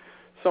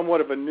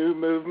somewhat of a new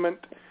movement,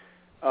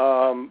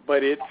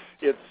 but it's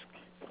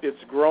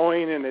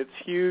growing and it's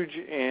huge.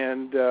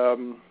 And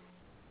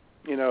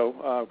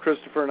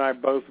Christopher and I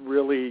both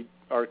really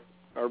are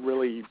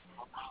really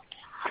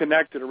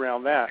connected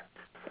around that.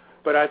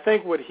 But I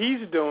think what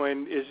he's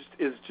doing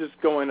is just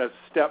going a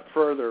step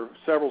further,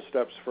 several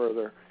steps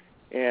further,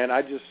 and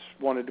I just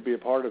wanted to be a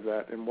part of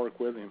that and work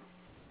with him.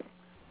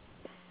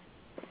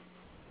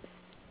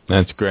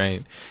 That's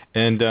great.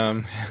 And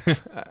I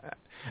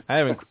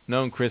haven't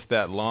known Chris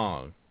that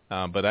long,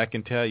 but I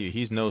can tell you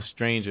he's no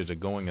stranger to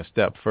going a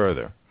step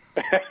further.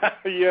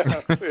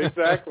 Yeah,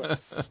 exactly.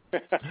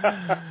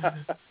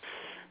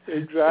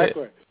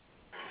 Exactly.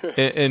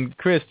 And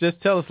Chris,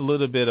 just tell us a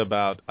little bit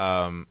about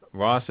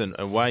Ross and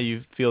why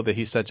you feel that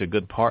he's such a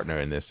good partner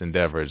in this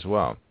endeavor as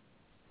well.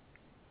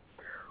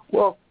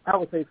 Well, I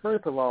would say,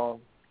 first of all,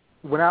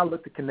 when I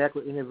look to connect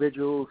with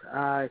individuals,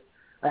 I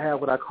have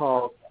what I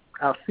call,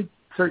 I'll seek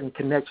certain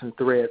connection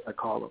threads, I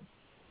call them.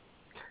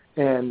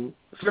 And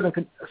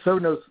certain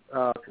those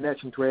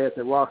connection threads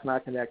that Ross and I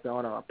connect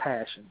on are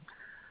passion.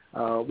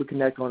 We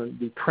connect on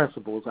the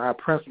principles. Our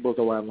principles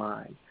are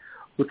aligned.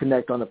 We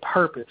connect on the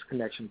purpose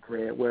connection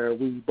thread, where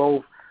we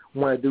both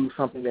want to do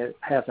something that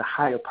has a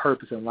higher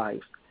purpose in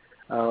life.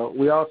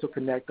 We also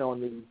connect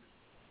on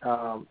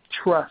the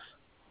trust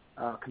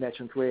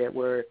connection thread,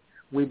 where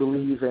we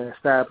believe in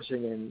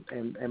establishing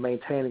and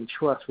maintaining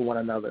trust for one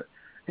another,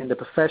 and the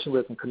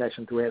professionalism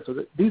connection thread. So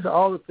these are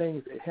all the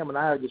things that him and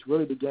I just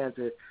really began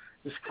to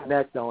just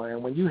connect on.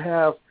 And when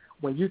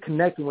you're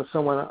connecting with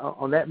someone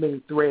on that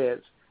many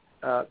threads,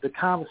 the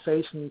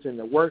conversations and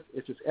the work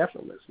is just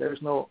effortless.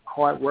 There's no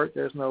hard work.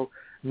 There's no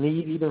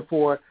need even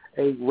for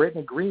a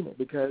written agreement,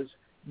 because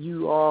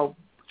you all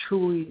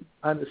truly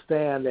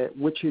understand that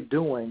what you're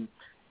doing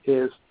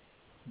is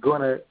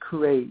going to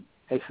create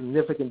a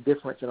significant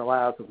difference in the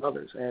lives of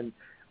others. And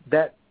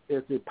that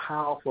is the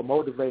powerful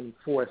motivating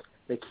force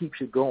that keeps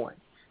you going.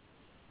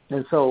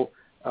 And so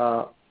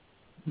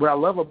what I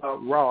love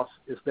about Ross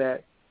is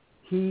that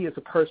he is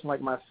a person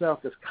like myself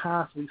that's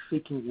constantly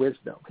seeking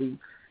wisdom.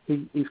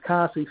 He's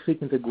constantly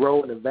seeking to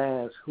grow and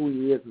advance who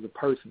he is as a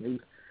person.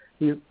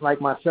 He's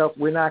like myself.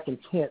 We're not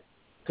content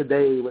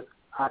today with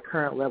our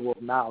current level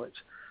of knowledge,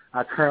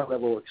 our current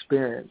level of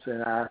experience,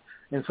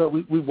 and so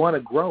we want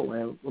to grow.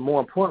 And more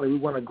importantly, we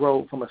want to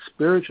grow from a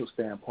spiritual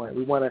standpoint.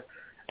 We want to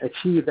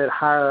achieve that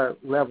higher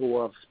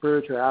level of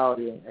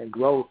spirituality and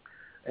growth,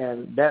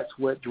 and that's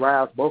what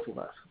drives both of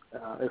us.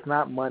 It's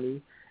not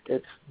money.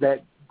 It's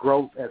that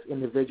growth as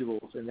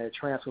individuals and that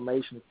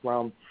transformation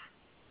from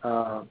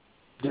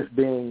just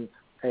being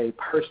a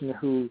person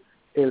who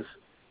is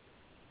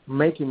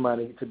making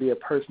money to be a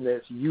person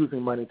that's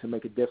using money to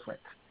make a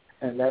difference.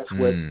 And that's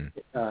what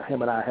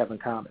him and I have in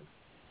common.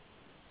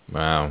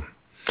 Wow.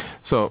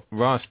 So,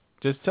 Ross,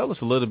 just tell us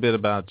a little bit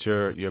about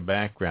your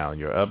background,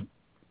 your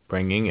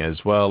upbringing,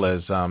 as well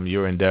as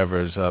your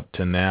endeavors up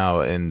to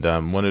now, and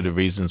one of the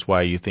reasons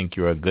why you think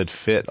you're a good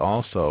fit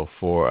also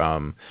for,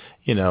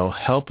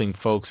 helping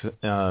folks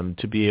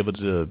to be able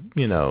to,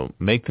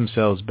 make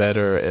themselves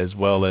better as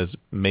well as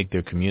make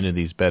their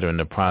communities better in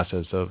the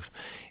process of,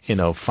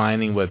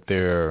 finding what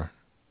their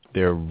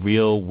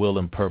real will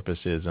and purpose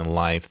is in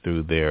life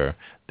through their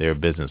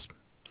business.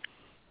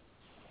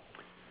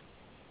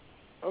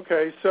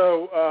 Okay,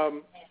 so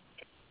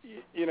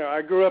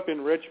I grew up in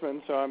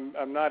Richmond, so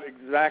I'm not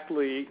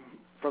exactly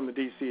from the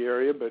D.C.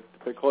 area, but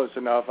close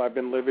enough. I've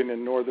been living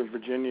in Northern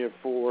Virginia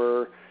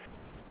for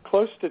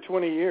close to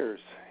 20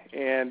 years,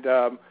 and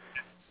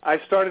I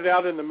started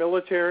out in the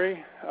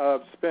military,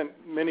 spent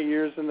many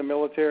years in the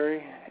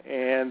military,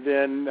 and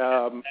then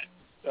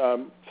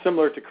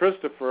similar to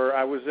Christopher,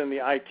 I was in the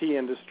IT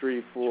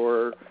industry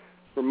for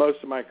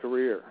most of my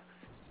career.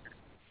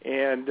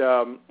 And,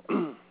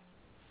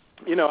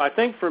 I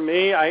think for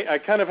me, I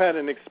kind of had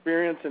an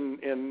experience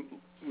in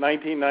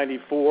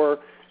 1994.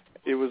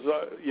 It was,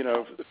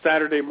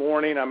 Saturday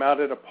morning. I'm out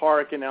at a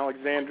park in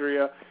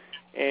Alexandria.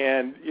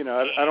 And,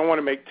 I don't want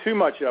to make too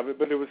much of it,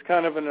 but it was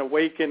kind of an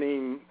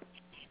awakening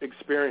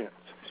experience.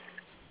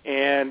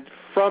 And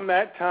from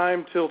that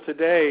time till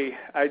today,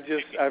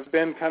 I've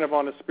been kind of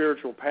on a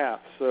spiritual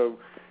path. So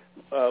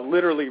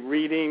literally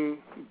reading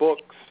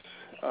books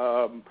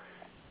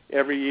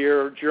every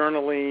year,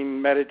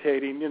 journaling,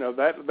 meditating,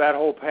 that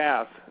whole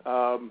path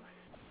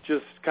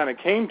just kind of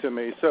came to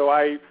me. So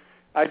I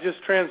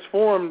just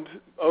transformed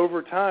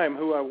over time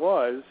who I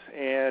was,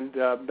 and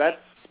that's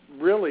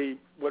really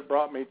what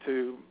brought me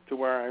to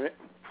where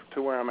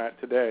I'm at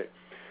today.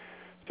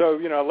 So,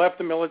 I left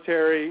the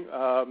military,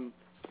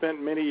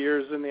 spent many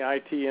years in the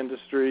IT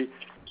industry,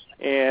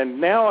 and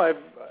now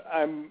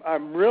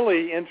I'm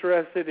really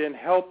interested in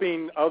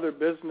helping other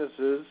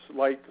businesses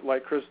like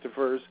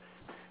Christopher's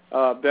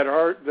that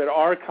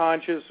are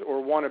conscious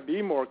or want to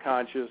be more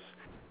conscious,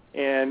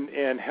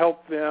 and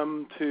help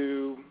them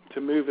to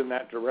move in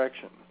that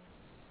direction.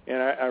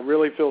 And I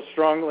really feel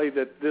strongly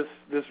that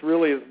this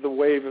really is the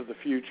wave of the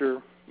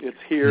future. It's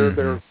here.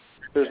 Mm-hmm.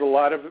 There's a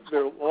lot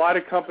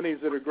of companies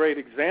that are great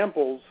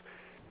examples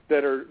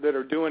that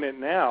are doing it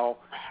now,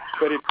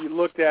 but if you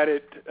looked at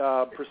it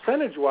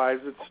percentage-wise,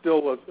 it's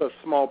still a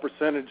small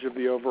percentage of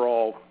the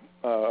overall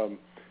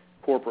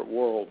corporate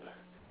world.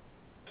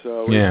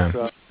 So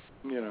it's,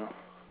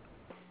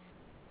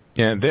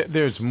 Yeah,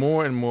 there's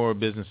more and more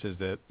businesses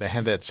that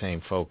have that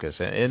same focus,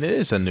 and it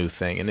is a new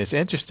thing. And it's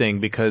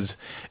interesting because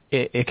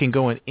it can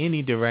go in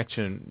any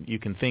direction you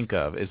can think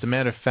of. As a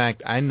matter of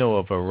fact, I know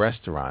of a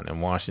restaurant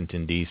in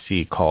Washington,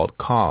 D.C. called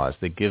Cause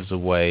that gives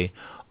away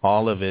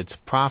all of its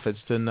profits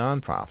to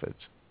nonprofits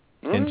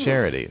and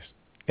charities.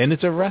 And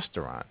it's a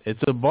restaurant.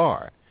 It's a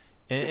bar.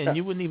 And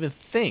you wouldn't even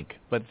think,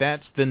 but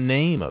that's the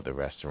name of the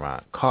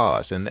restaurant,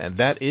 Cause. And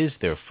that is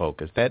their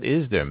focus. That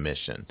is their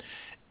mission.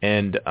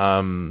 And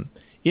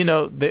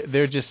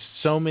there are just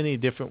so many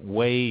different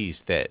ways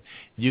that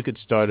you could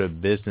start a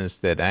business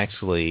that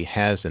actually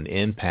has an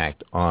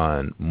impact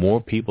on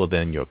more people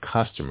than your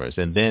customers,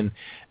 and then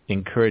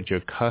encourage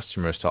your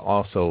customers to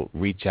also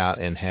reach out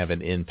and have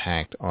an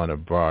impact on a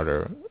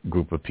broader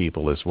group of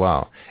people as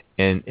well.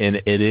 And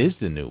it is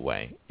the new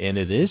way, and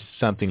it is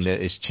something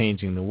that is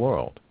changing the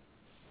world.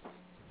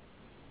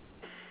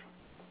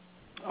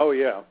 Oh,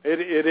 yeah,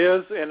 it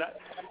is. And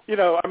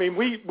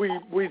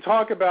we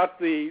talk about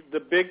the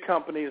big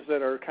companies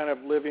that are kind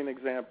of living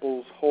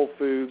examples: Whole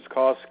Foods,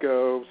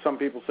 Costco. Some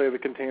people say the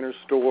Container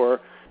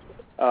Store,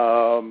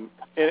 and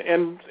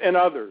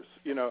others.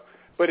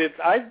 But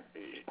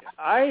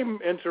I'm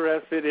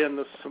interested in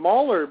the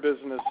smaller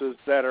businesses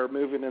that are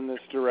moving in this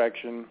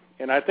direction,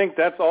 and I think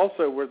that's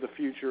also where the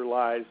future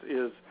lies.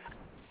 Is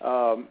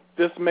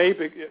this may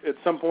at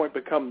some point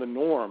become the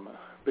norm,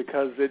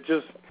 because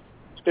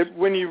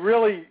when you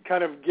really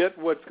kind of get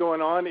what's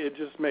going on, it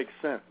just makes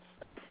sense.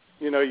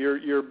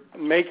 You're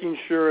making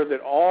sure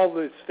that all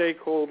the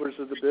stakeholders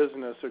of the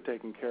business are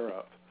taken care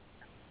of,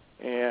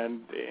 and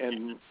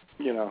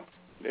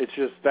it's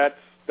just that's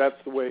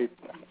the way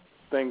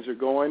things are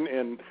going,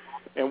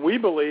 and we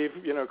believe,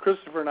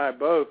 Christopher and I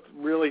both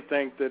really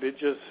think that it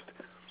just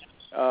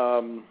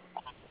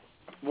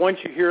once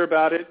you hear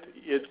about it,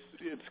 it's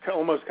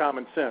almost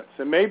common sense,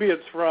 and maybe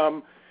it's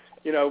from.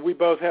 We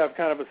both have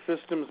kind of a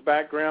systems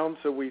background,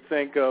 so we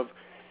think of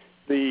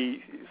the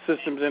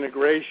systems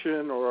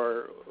integration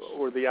or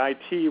the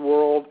IT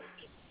world,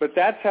 but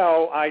that's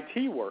how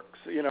IT works.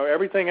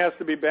 Everything has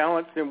to be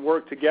balanced and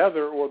work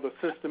together, or the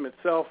system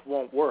itself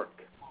won't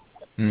work.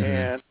 Mm-hmm.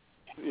 And,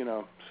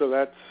 so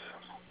that's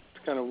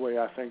kind of the way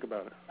I think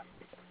about it.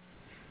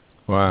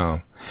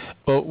 Wow.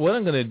 Well, what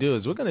I'm going to do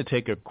is we're going to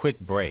take a quick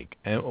break,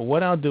 and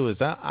what I'll do is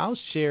I'll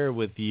share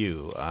with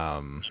you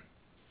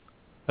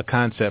a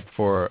concept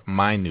for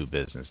my new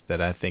business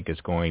that I think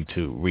is going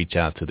to reach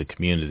out to the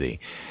community.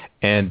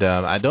 And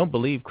I don't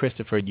believe,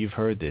 Christopher, you've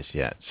heard this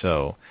yet.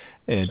 So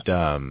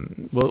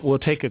we'll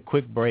take a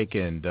quick break,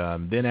 and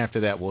then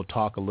after that we'll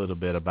talk a little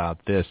bit about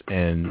this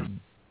and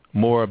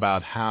more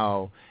about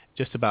how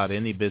just about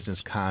any business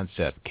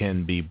concept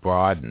can be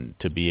broadened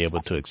to be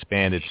able to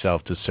expand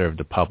itself to serve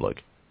the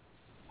public.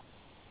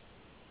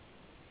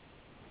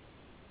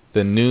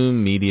 The new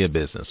media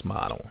business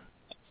model.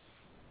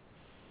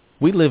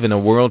 We live in a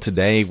world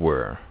today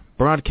where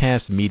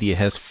broadcast media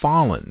has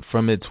fallen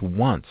from its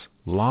once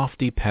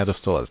lofty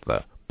pedestal as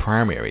the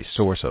primary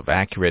source of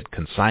accurate,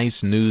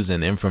 concise news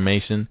and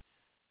information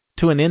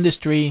to an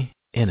industry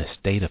in a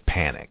state of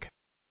panic.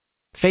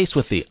 Faced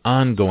with the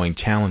ongoing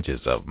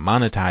challenges of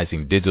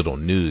monetizing digital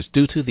news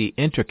due to the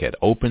intricate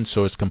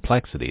open-source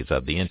complexities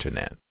of the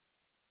Internet,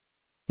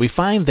 we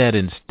find that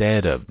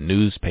instead of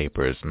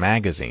newspapers,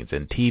 magazines,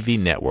 and TV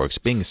networks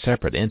being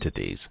separate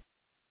entities,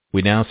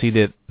 we now see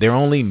that they're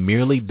only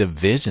merely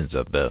divisions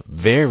of the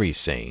very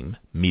same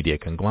media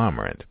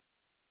conglomerate.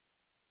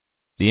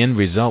 The end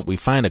result, we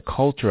find a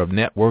culture of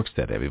networks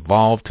that have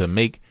evolved to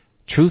make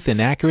truth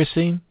and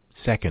accuracy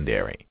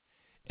secondary,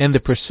 and the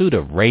pursuit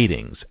of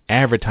ratings,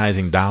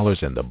 advertising dollars,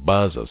 and the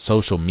buzz of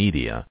social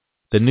media,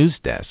 the news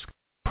desk's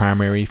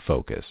primary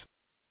focus.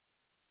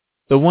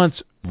 The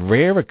once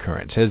rare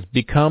occurrence has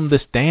become the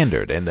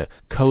standard, and the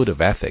code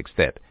of ethics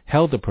that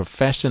held the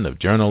profession of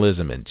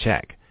journalism in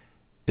check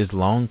is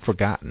long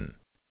forgotten,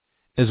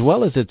 as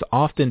well as its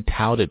often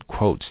touted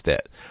quotes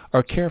that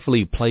are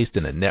carefully placed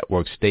in a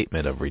network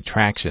statement of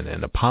retraction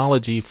and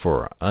apology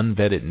for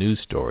unvetted news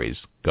stories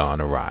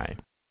gone awry.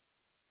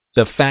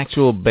 The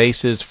factual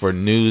basis for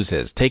news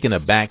has taken a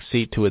back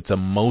seat to its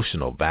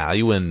emotional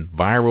value and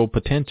viral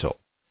potential.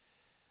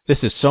 This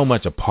is so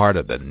much a part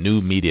of the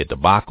new media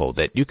debacle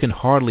that you can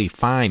hardly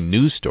find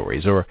news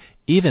stories, or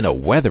even a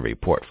weather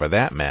report for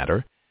that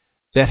matter,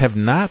 that have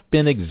not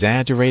been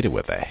exaggerated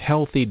with a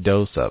healthy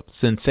dose of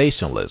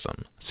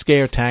sensationalism,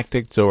 scare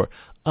tactics, or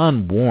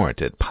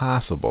unwarranted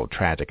possible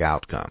tragic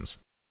outcomes.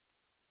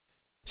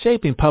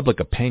 Shaping public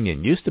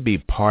opinion used to be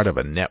part of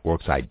a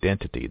network's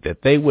identity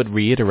that they would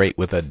reiterate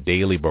with a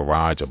daily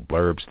barrage of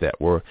blurbs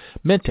that were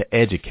meant to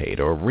educate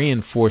or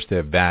reinforce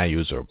their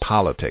values or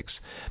politics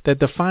that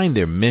defined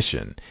their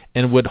mission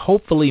and would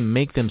hopefully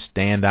make them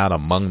stand out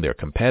among their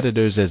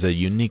competitors as a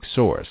unique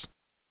source.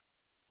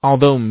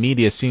 Although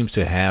media seems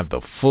to have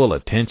the full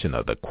attention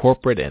of the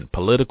corporate and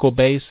political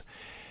base,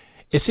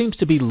 it seems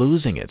to be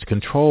losing its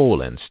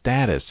control and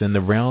status in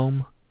the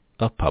realm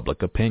of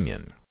public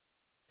opinion.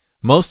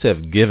 Most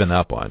have given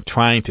up on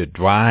trying to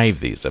drive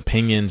these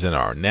opinions and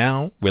are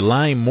now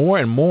relying more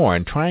and more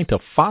on trying to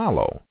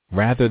follow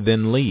rather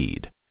than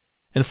lead,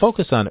 and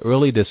focus on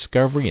early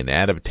discovery and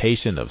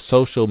adaptation of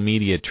social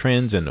media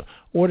trends in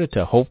order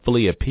to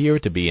hopefully appear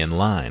to be in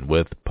line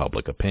with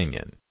public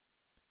opinion.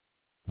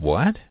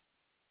 What?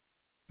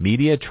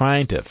 Media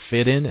trying to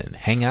fit in and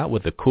hang out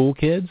with the cool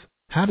kids?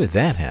 How did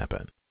that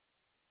happen?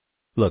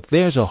 Look,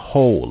 there's a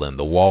hole in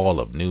the wall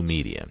of new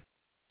media.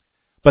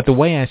 But the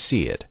way I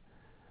see it,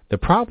 the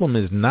problem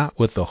is not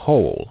with the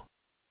hole.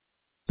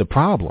 The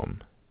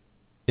problem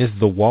is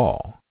the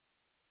wall.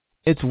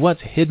 It's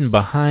what's hidden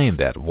behind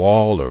that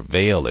wall or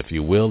veil, if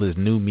you will, as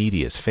new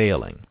media is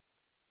failing.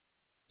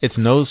 It's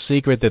no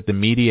secret that the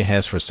media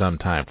has for some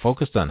time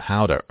focused on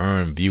how to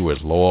earn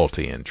viewers'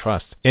 loyalty and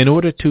trust in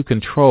order to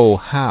control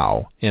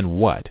how and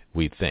what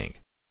we think.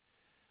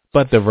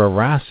 But the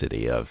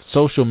veracity of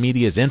social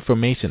media's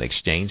information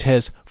exchange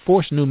has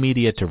forced new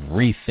media to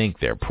rethink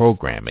their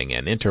programming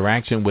and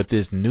interaction with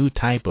this new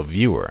type of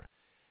viewer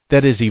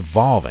that is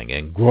evolving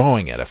and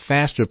growing at a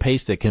faster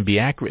pace that can be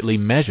accurately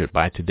measured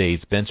by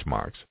today's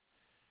benchmarks.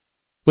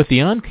 With the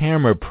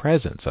on-camera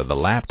presence of the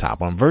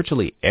laptop on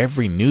virtually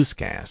every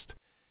newscast,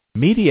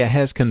 media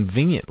has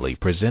conveniently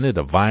presented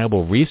a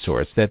viable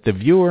resource that the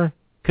viewer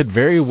could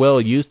very well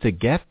use to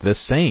get the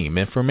same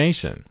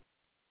information.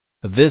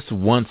 This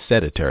once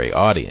sedentary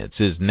audience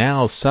is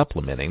now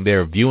supplementing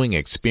their viewing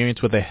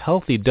experience with a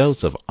healthy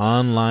dose of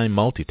online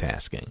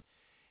multitasking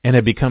and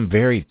have become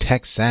very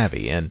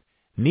tech-savvy and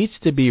needs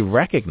to be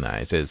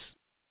recognized as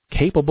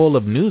capable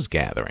of news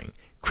gathering,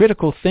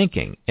 critical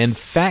thinking, and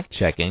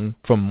fact-checking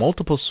from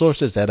multiple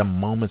sources at a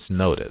moment's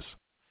notice,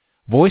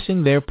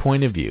 voicing their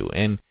point of view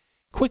and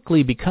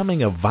quickly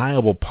becoming a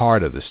viable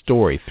part of the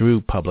story through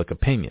public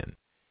opinion,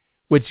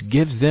 which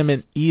gives them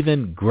an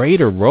even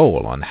greater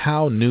role on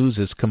how news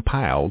is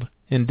compiled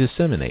and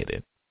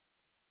disseminated.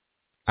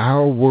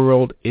 Our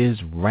world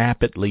is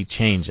rapidly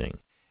changing,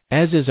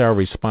 as is our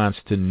response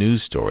to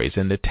news stories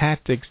and the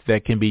tactics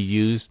that can be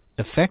used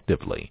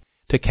effectively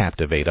to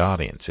captivate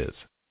audiences.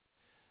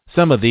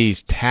 Some of these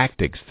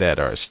tactics that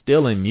are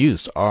still in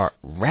use are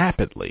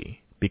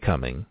rapidly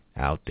becoming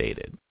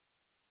outdated.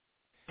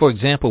 For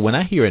example, when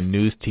I hear a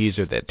news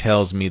teaser that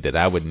tells me that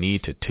I would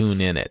need to tune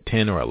in at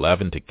 10 or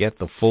 11 to get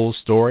the full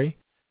story,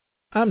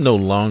 I'm no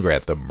longer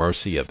at the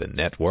mercy of the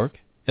network.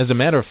 As a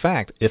matter of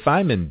fact, if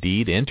I'm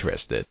indeed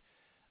interested,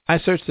 I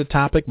search the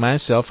topic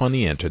myself on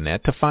the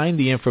internet to find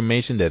the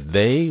information that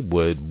they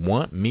would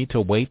want me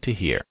to wait to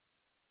hear.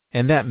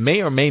 And that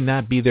may or may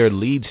not be their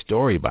lead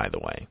story, by the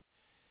way.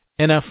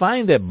 And I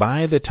find that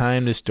by the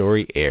time the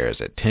story airs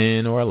at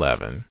 10 or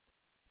 11,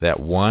 that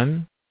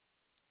 1,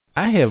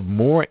 I have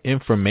more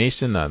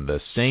information on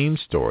the same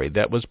story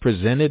that was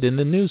presented in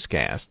the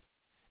newscast,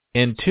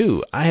 and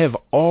 2, I have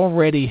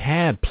already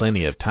had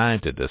plenty of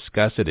time to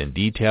discuss it in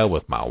detail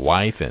with my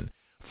wife and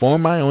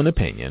form my own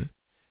opinion.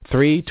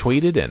 3,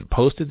 tweeted and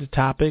posted the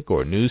topic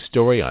or news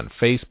story on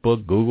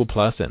Facebook, Google+,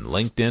 and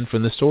LinkedIn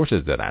from the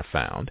sources that I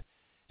found.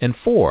 And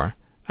 4,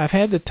 I've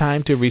had the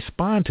time to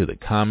respond to the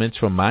comments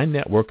from my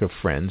network of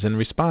friends and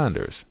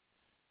responders.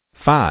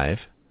 5,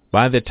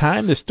 by the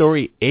time the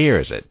story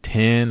airs at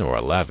 10 or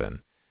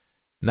 11,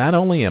 not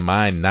only am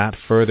I not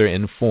further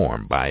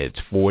informed by its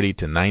 40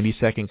 to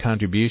 90-second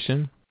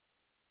contribution,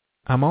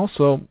 I'm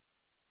also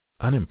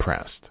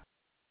unimpressed.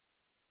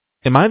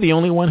 Am I the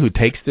only one who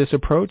takes this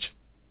approach?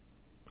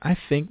 I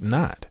think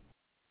not.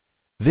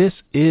 This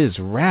is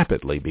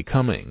rapidly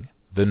becoming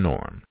the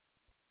norm.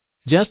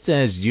 Just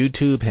as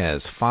YouTube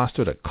has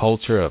fostered a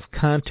culture of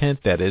content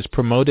that is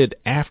promoted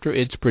after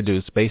it's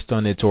produced based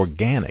on its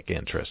organic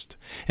interest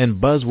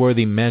and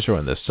buzzworthy measure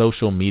on the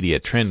social media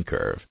trend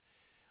curve,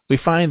 we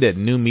find that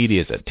new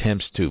media's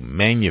attempts to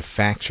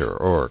manufacture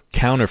or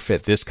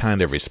counterfeit this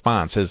kind of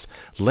response has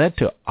led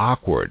to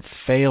awkward,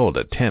 failed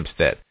attempts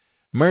that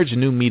merge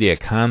new media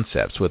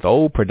concepts with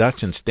old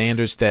production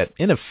standards that,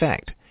 in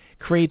effect,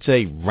 creates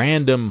a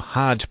random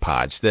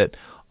hodgepodge that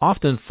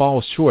often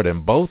falls short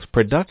in both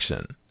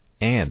production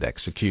and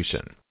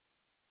execution.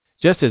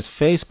 Just as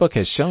Facebook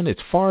has shown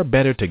it's far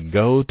better to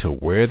go to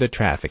where the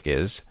traffic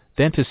is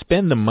than to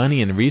spend the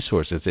money and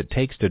resources it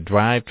takes to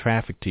drive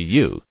traffic to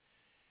you,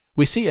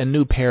 we see a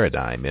new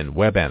paradigm in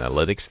web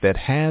analytics that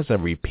has a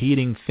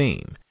repeating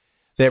theme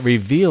that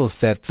reveals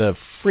that the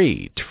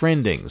free,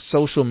 trending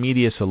social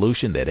media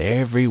solution that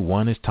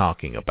everyone is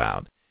talking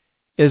about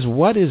is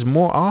what is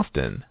more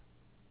often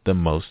the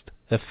most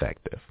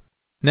effective.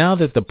 Now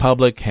that the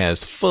public has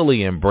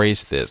fully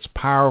embraced this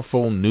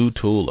powerful new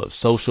tool of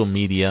social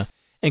media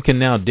and can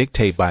now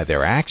dictate by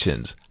their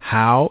actions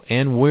how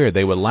and where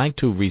they would like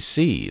to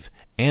receive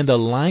and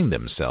align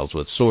themselves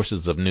with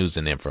sources of news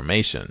and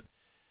information,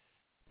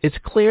 it's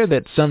clear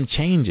that some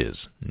changes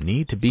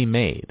need to be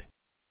made.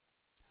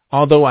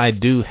 Although I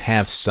do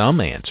have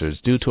some answers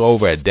due to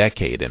over a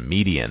decade in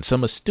media and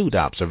some astute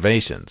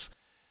observations,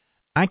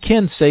 I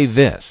can say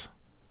this.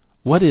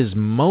 What is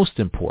most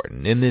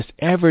important in this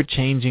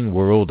ever-changing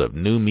world of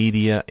new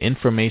media,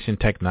 information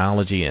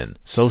technology, and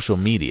social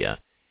media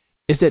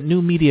is that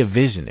new media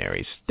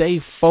visionaries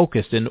stay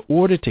focused in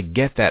order to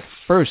get that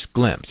first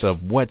glimpse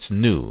of what's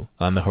new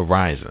on the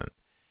horizon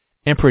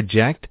and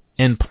project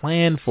and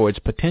plan for its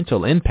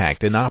potential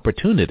impact and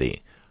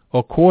opportunity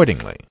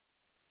accordingly.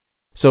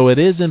 So it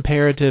is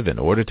imperative in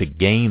order to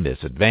gain this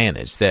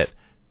advantage that,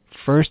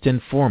 first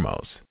and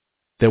foremost,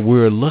 that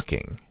we're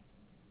looking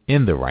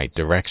in the right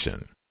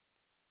direction.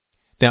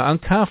 Now, I'm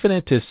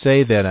confident to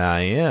say that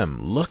I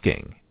am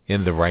looking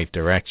in the right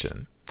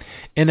direction,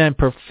 and I'm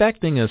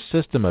perfecting a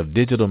system of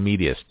digital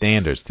media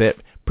standards that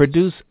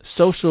produce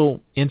social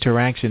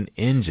interaction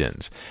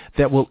engines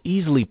that will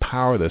easily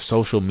power the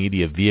social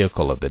media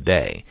vehicle of the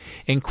day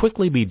and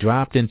quickly be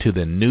dropped into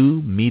the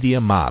new media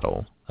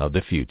model of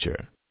the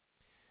future.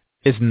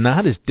 It's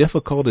not as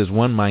difficult as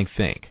one might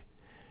think.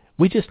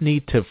 We just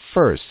need to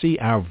first see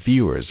our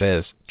viewers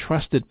as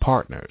trusted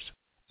partners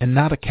and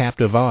not a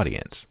captive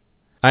audience.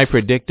 I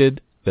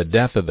predicted the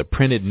death of the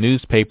printed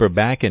newspaper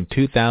back in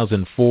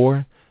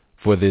 2004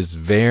 for this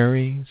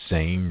very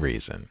same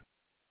reason.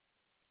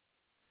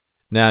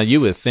 Now,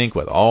 you would think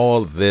with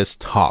all this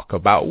talk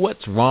about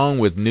what's wrong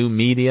with new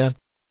media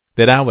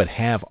that I would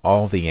have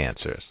all the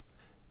answers.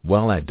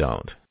 Well, I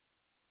don't.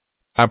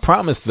 I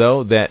promise,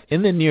 though, that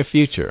in the near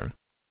future,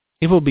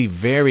 it will be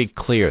very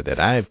clear that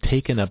I have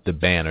taken up the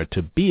banner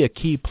to be a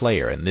key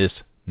player in this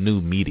new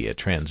media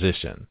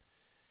transition.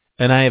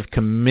 And I have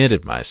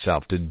committed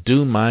myself to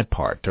do my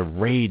part to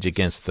rage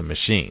against the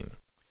machine.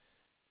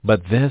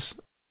 But this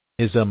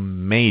is a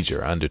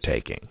major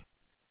undertaking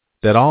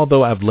that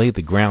although I've laid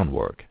the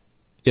groundwork,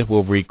 it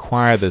will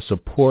require the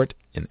support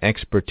and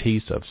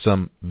expertise of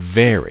some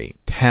very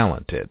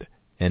talented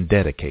and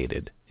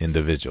dedicated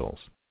individuals.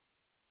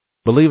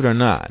 Believe it or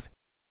not,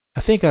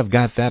 I think I've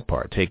got that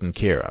part taken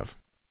care of.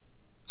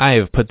 I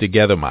have put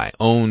together my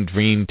own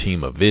dream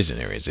team of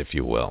visionaries, if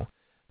you will,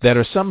 that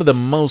are some of the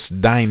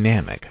most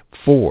dynamic,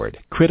 forward,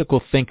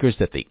 critical thinkers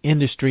that the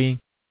industry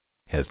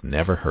has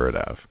never heard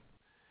of.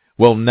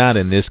 Well, not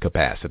in this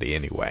capacity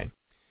anyway.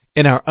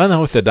 And our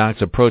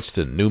unorthodox approach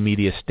to new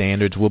media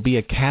standards will be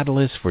a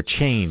catalyst for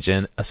change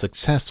and a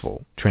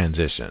successful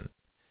transition.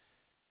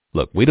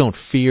 Look, we don't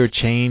fear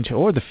change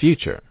or the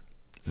future.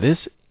 This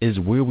is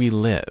where we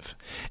live.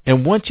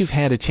 And once you've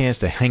had a chance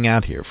to hang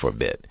out here for a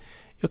bit,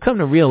 you'll come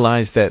to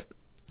realize that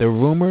the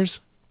rumors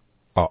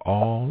are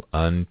all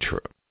untrue.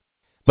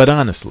 But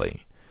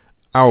honestly,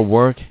 our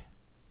work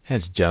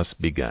has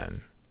just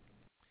begun.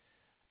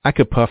 I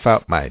could puff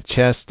out my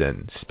chest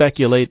and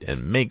speculate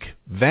and make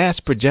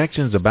vast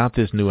projections about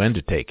this new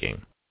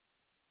undertaking.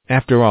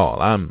 After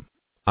all, I'm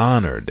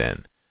honored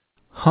and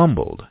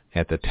humbled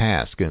at the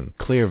task and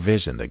clear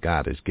vision that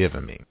God has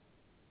given me.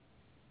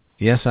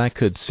 Yes, I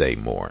could say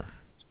more.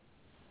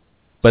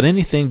 But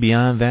anything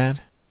beyond that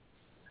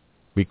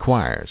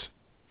requires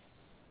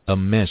a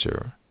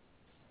measure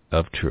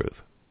of truth.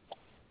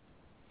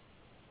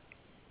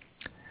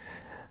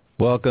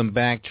 Welcome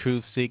back,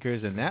 Truth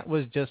Seekers, and that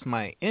was just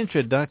my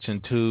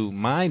introduction to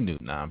my new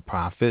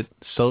nonprofit,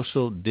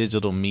 Social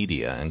Digital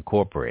Media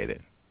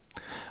Incorporated.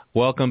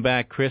 Welcome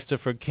back,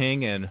 Christopher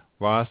King and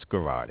Ross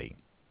Garardi.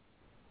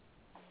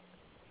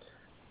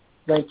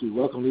 Thank you.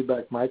 Welcome me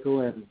back,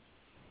 Michael. And,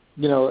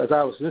 you know, as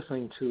I was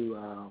listening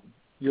to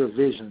your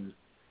vision,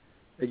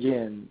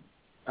 again,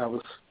 I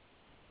was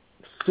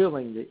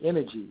feeling the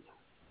energy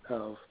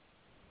of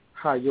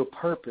how your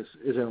purpose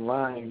is in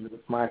line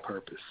with my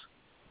purpose.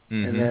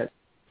 Mm-hmm. And that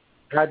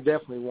I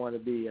definitely want to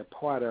be a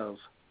part of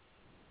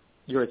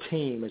your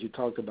team, as you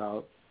talked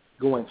about,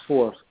 going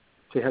forth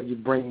to help you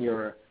bring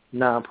your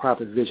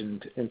nonprofit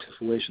vision into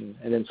fruition,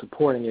 and then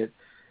supporting it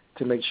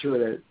to make sure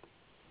that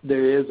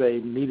there is a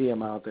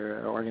medium out there,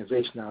 an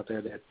organization out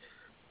there that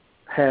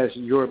has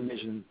your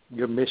mission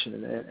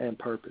and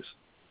purpose.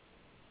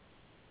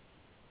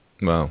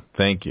 Well,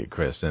 thank you,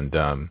 Chris. And,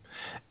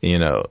 you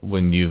know,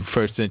 when you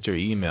first sent your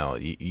email,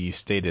 you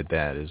stated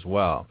that as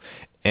well.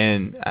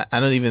 And I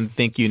don't even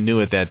think you knew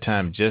at that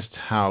time just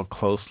how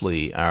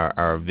closely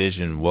our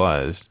vision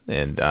was.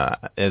 And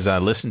as I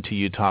listened to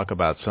you talk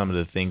about some of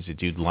the things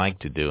that you'd like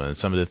to do and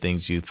some of the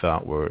things you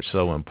thought were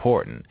so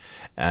important,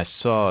 I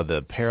saw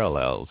the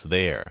parallels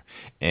there.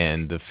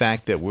 And the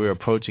fact that we're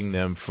approaching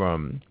them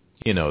from,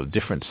 you know,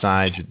 different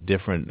sides,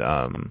 different,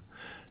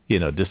 you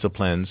know,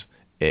 disciplines,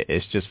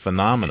 it's just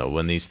phenomenal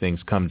when these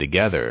things come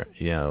together,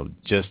 you know,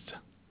 just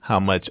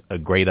how much a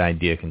great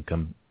idea can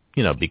come,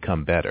 you know,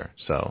 become better.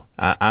 So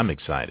I'm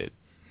excited.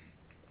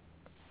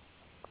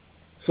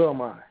 So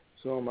am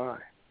I.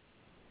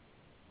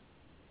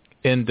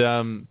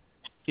 And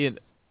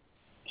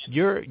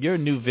your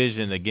new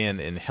vision,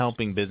 again, in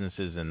helping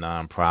businesses and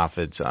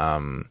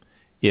nonprofits,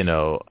 you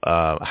know,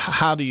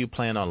 how do you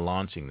plan on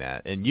launching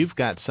that? And you've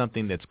got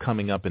something that's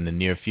coming up in the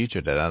near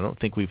future that I don't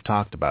think we've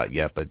talked about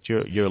yet, but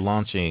you're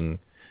launching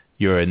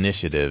your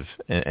initiative,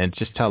 and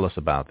just tell us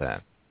about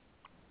that.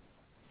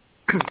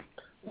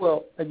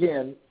 Well,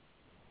 again,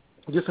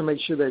 just to make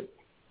sure that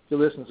the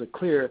listeners are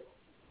clear,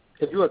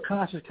 if you're a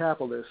conscious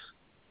capitalist,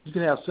 you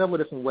can have several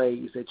different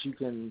ways that you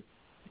can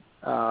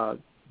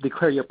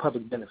declare your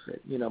public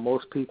benefit. You know,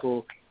 most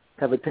people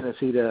have a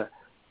tendency to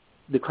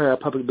declare a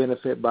public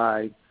benefit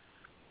by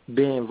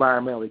being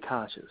environmentally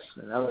conscious,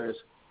 and others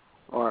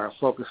are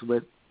focused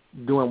with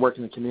doing work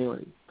in the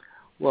community.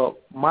 Well,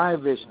 my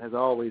vision has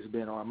always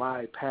been, or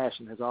my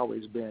passion has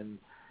always been,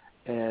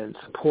 in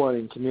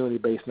supporting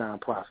community-based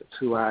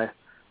nonprofits,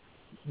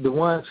 the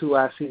ones who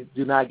I see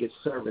do not get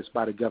serviced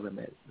by the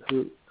government,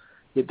 who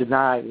get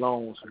denied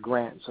loans or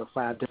grants or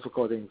find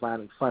difficulty in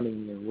finding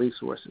funding and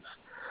resources.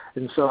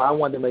 And so I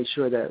wanted to make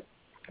sure that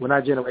when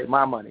I generate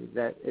my money,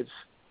 that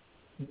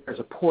there's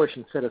a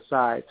portion set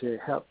aside to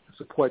help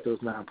support those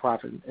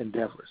nonprofit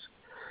endeavors.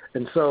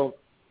 And so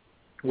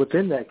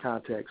within that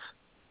context,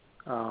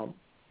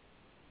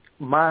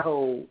 my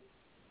whole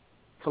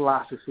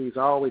philosophy is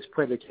always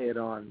predicated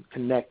on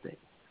connecting.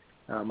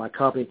 My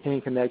company,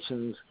 King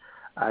Connections,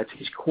 I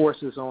teach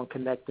courses on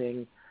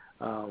connecting.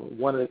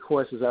 One of the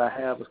courses that I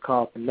have is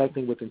called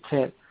Connecting with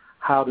Intent,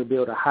 How to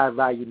Build a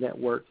High-Value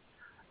Network.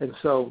 And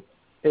so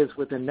it's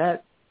within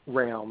that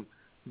realm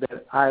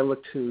that I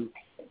look to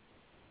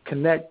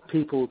connect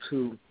people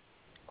to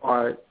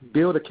or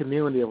build a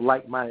community of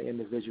like-minded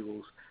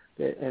individuals.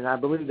 And I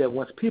believe that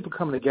once people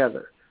come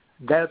together,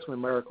 that's when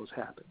miracles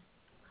happen.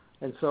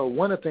 And so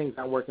one of the things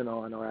I'm working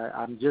on, or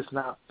I'm just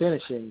not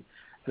finishing,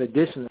 in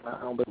addition,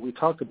 but we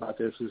talked about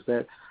this, is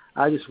that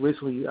I just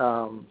recently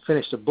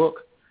finished a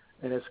book,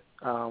 and it's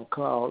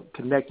called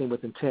Connecting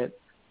with Intent,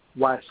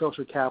 Why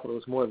Social Capital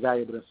is More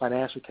Valuable Than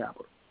Financial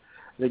Capital.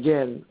 And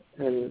again,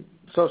 and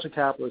social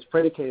capital is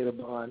predicated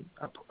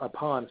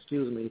upon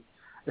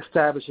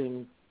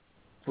establishing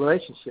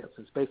relationships.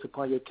 It's based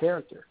upon your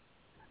character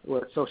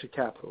with social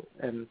capital.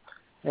 And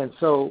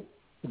so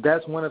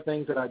that's one of the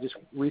things that I just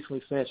recently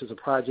finished as a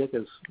project.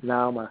 Is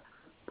now I'm a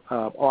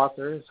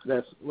author. So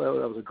that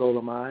was a goal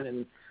of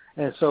mine.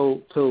 And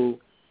so to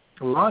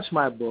launch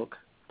my book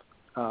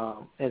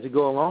and to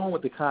go along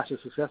with the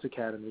Conscious Success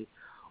Academy,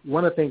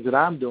 one of the things that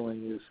I'm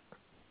doing is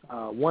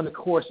one of the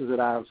courses that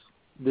I've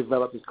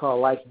developed is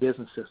called Life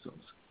Business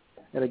Systems.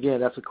 And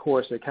again, that's a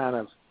course that kind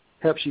of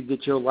helps you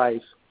get your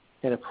life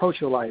and approach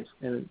your life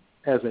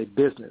as a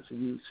business. And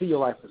you see your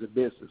life as a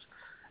business.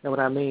 And what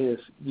I mean is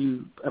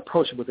you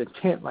approach it with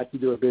intent like you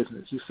do a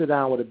business. You sit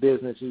down with a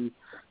business, you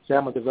say,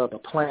 I'm going to develop a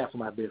plan for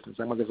my business.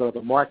 I'm going to develop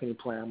a marketing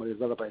plan. I'm going to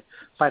develop a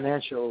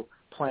financial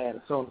plan,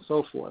 and so on and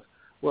so forth.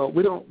 Well,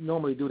 we don't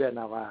normally do that in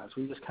our lives.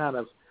 We just kind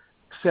of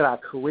set our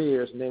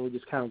careers, and then we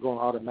just kind of go on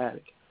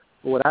automatic.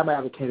 But what I'm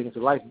advocating is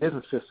the Life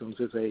Business Systems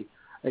is a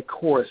a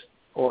course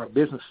or a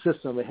business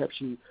system that helps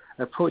you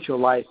approach your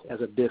life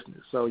as a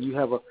business. So you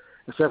have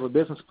instead of a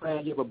business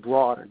plan, you have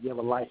you have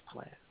a life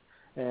plan.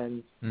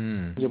 And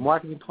your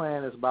marketing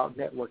plan is about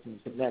networking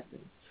and connecting.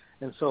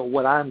 And so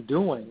what I'm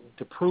doing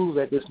to prove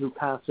that this new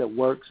concept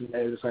works and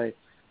that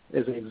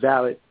is a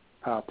valid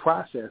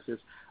process is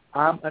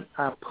I'm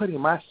putting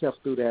myself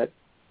through that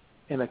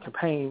in a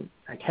campaign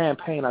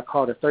I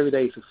call the 30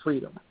 Days of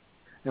Freedom,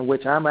 in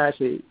which I'm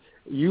actually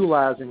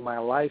utilizing my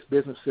life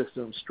business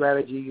system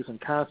strategies and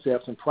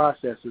concepts and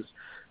processes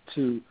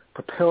to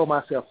propel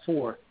myself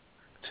forth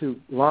to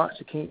launch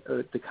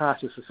the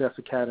Conscious Success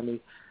Academy,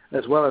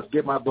 as well as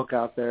get my book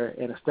out there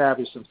and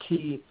establish some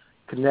key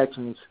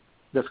connections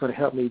that's going to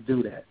help me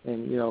do that.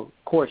 And, of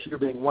course, you're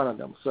being one of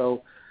them.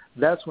 So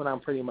that's what I'm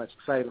pretty much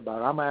excited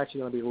about. I'm actually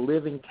going to be a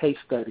living case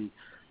study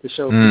to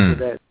show people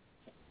that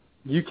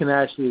you can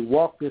actually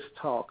walk this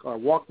talk or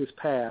walk this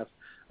path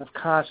of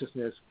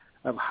consciousness,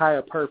 of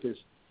higher purpose,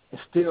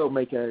 and still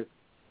make a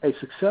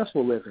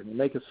successful living and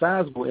make a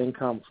sizable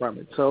income from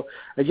it. So,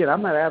 again,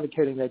 I'm not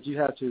advocating that you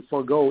have to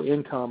forego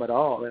income at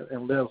all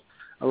and live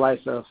a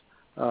life of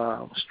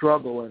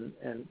struggle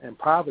and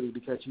poverty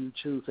because you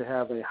choose to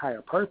have a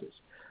higher purpose.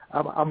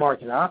 I'm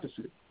arguing the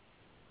opposite.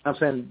 I'm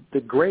saying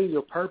the greater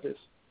your purpose,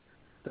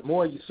 the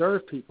more you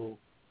serve people,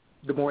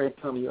 the more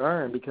income you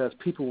earn because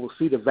people will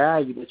see the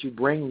value that you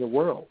bring in the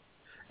world.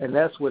 And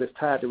that's what it's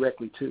tied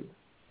directly to.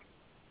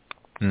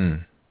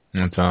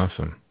 That's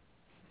awesome.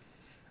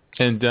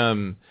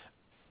 And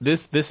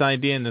this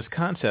idea and this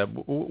concept,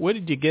 where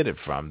did you get it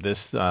from? This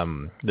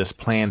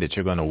plan that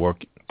you're going to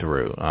work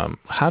through.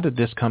 How did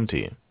this come to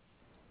you?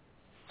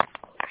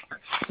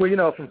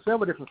 Well, from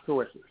several different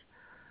sources.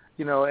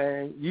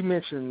 And you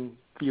mentioned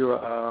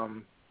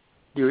when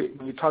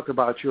you talked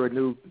about your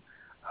new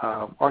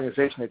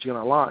organization that you're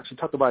going to launch. You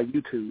talked about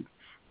YouTube.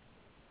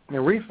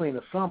 And recently in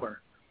the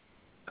summer,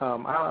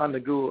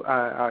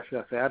 I've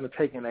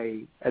taken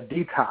a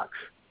detox.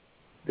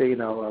 A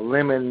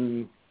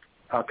lemon,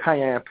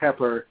 cayenne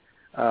pepper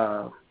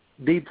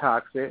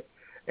detox it,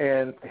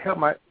 and to help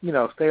my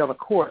stay on the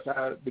course,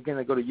 I began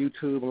to go to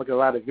YouTube and look at a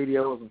lot of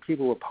videos, and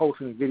people were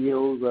posting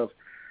videos of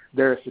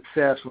their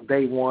success from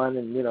day 1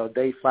 and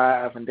day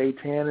 5 and day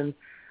 10, and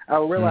I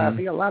realized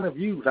they had a lot of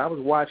views. I was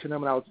watching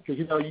them, and because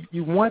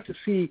you want to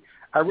see.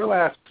 I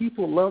realized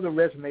people love to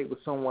resonate with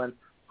someone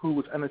who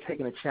was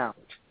undertaking a challenge.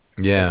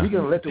 Yeah, you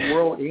can let the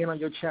world in on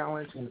your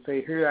challenge and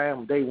say, "Here I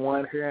am, day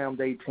 1. Here I am,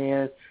 day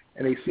 10."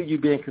 And they see you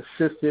being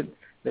consistent.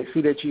 They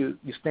see that you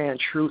stand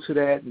true to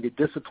that and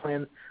you're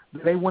disciplined.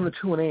 They want to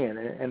tune in.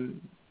 And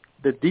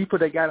the deeper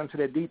they got into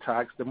that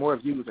detox, the more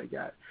views they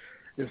got.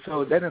 And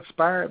so that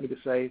inspired me to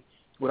say,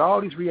 with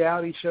all these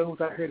reality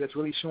shows out here that's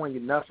really showing you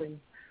nothing,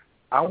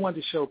 I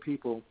wanted to show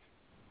people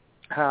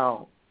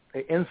how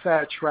an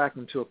inside track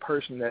into a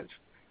person that's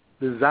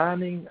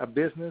designing a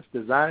business,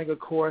 designing a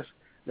course,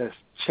 that's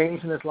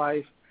changing his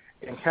life,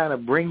 and kind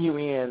of bring you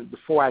in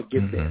before I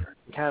get there.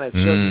 And kind of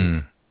show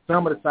you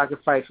some of the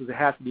sacrifices that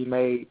have to be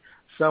made,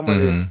 some of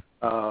the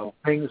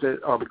things that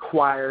are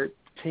required,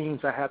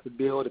 teams I have to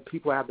build, the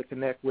people I have to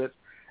connect with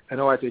in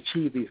order to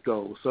achieve these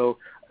goals. So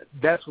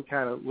that's what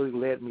kind of really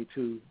led me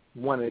to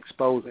want to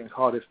expose and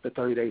call this the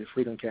 30 Days of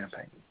Freedom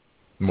campaign.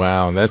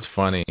 Wow, that's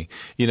funny.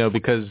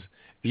 Because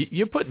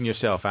you're putting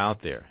yourself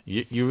out there.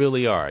 You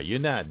really are. You're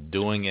not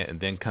doing it and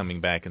then coming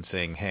back and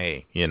saying,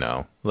 hey,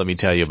 let me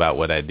tell you about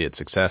what I did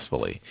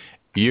successfully.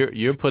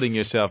 You're putting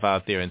yourself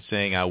out there and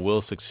saying, I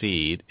will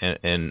succeed,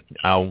 and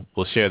I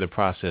will share the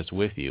process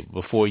with you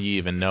before you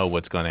even know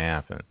what's going to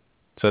happen.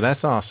 So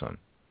that's awesome.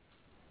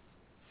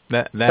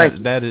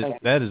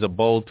 That is a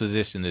bold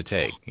position to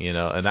take,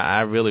 and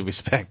I really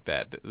respect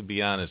that, to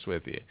be honest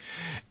with you.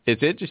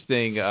 It's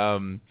interesting.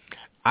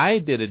 I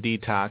did a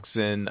detox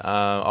in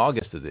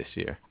August of this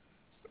year.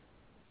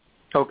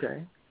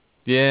 Okay.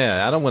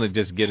 Yeah, I don't want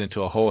to just get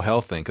into a whole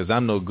health thing because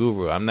I'm no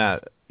guru. I'm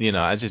not,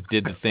 I just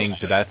did the things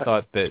that I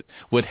thought that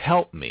would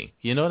help me.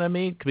 You know what I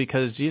mean?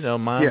 Because,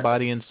 mind,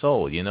 body, and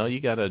soul, you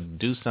got to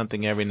do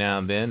something every now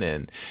and then.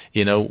 And,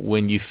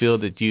 when you feel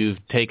that you've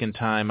taken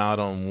time out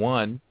on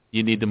one,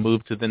 you need to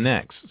move to the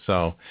next.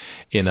 So,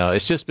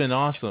 it's just been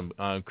awesome.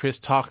 Chris,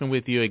 talking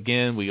with you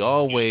again. We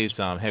always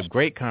have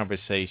great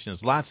conversations,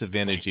 lots of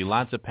energy,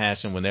 lots of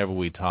passion whenever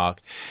we talk.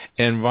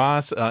 And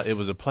Ross, it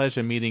was a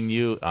pleasure meeting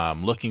you.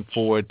 Looking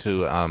forward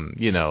to,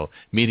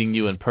 meeting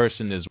you in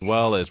person as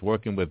well as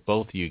working with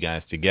both of you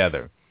guys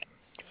together.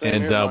 Same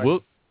and here,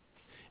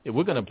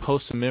 we're going to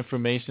post some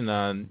information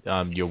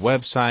on your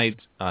website,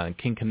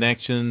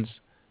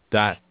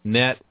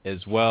 KingConnections.net,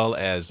 as well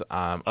as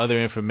other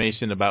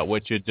information about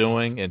what you're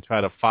doing, and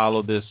try to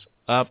follow this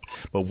up.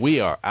 But we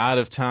are out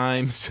of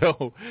time,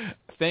 so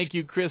thank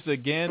you, Chris,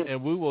 again,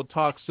 and we will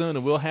talk soon,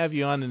 and we'll have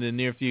you on in the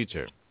near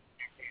future.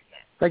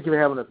 Thank you for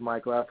having us,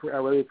 Michael. I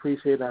really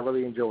appreciate it, and I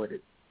really enjoyed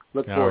it.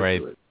 Look forward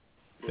to it.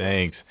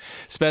 Thanks.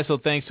 Special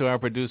thanks to our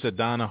producer,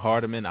 Donna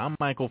Hardiman. I'm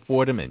Michael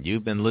Fordham, and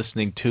you've been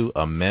listening to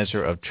A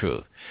Measure of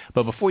Truth.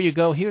 But before you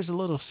go, here's a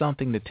little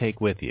something to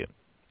take with you.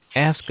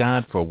 Ask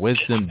God for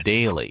wisdom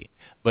daily.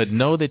 But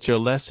know that your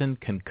lesson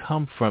can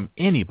come from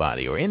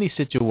anybody or any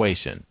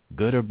situation,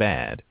 good or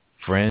bad,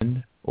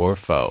 friend or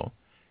foe.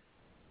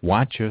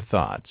 Watch your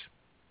thoughts.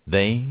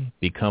 They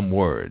become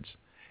words.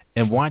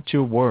 And watch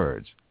your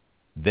words.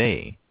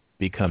 They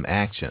become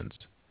actions.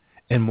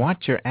 And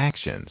watch your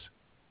actions.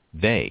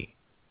 They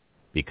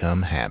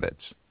become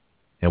habits.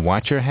 And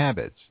watch your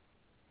habits.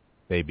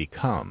 They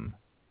become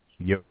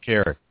your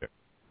character.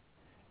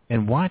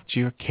 And watch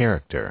your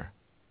character.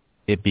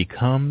 It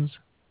becomes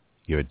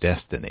your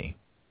destiny.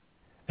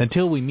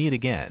 Until we meet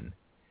again,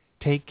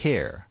 take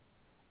care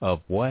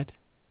of what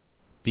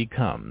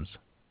becomes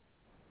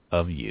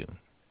of you.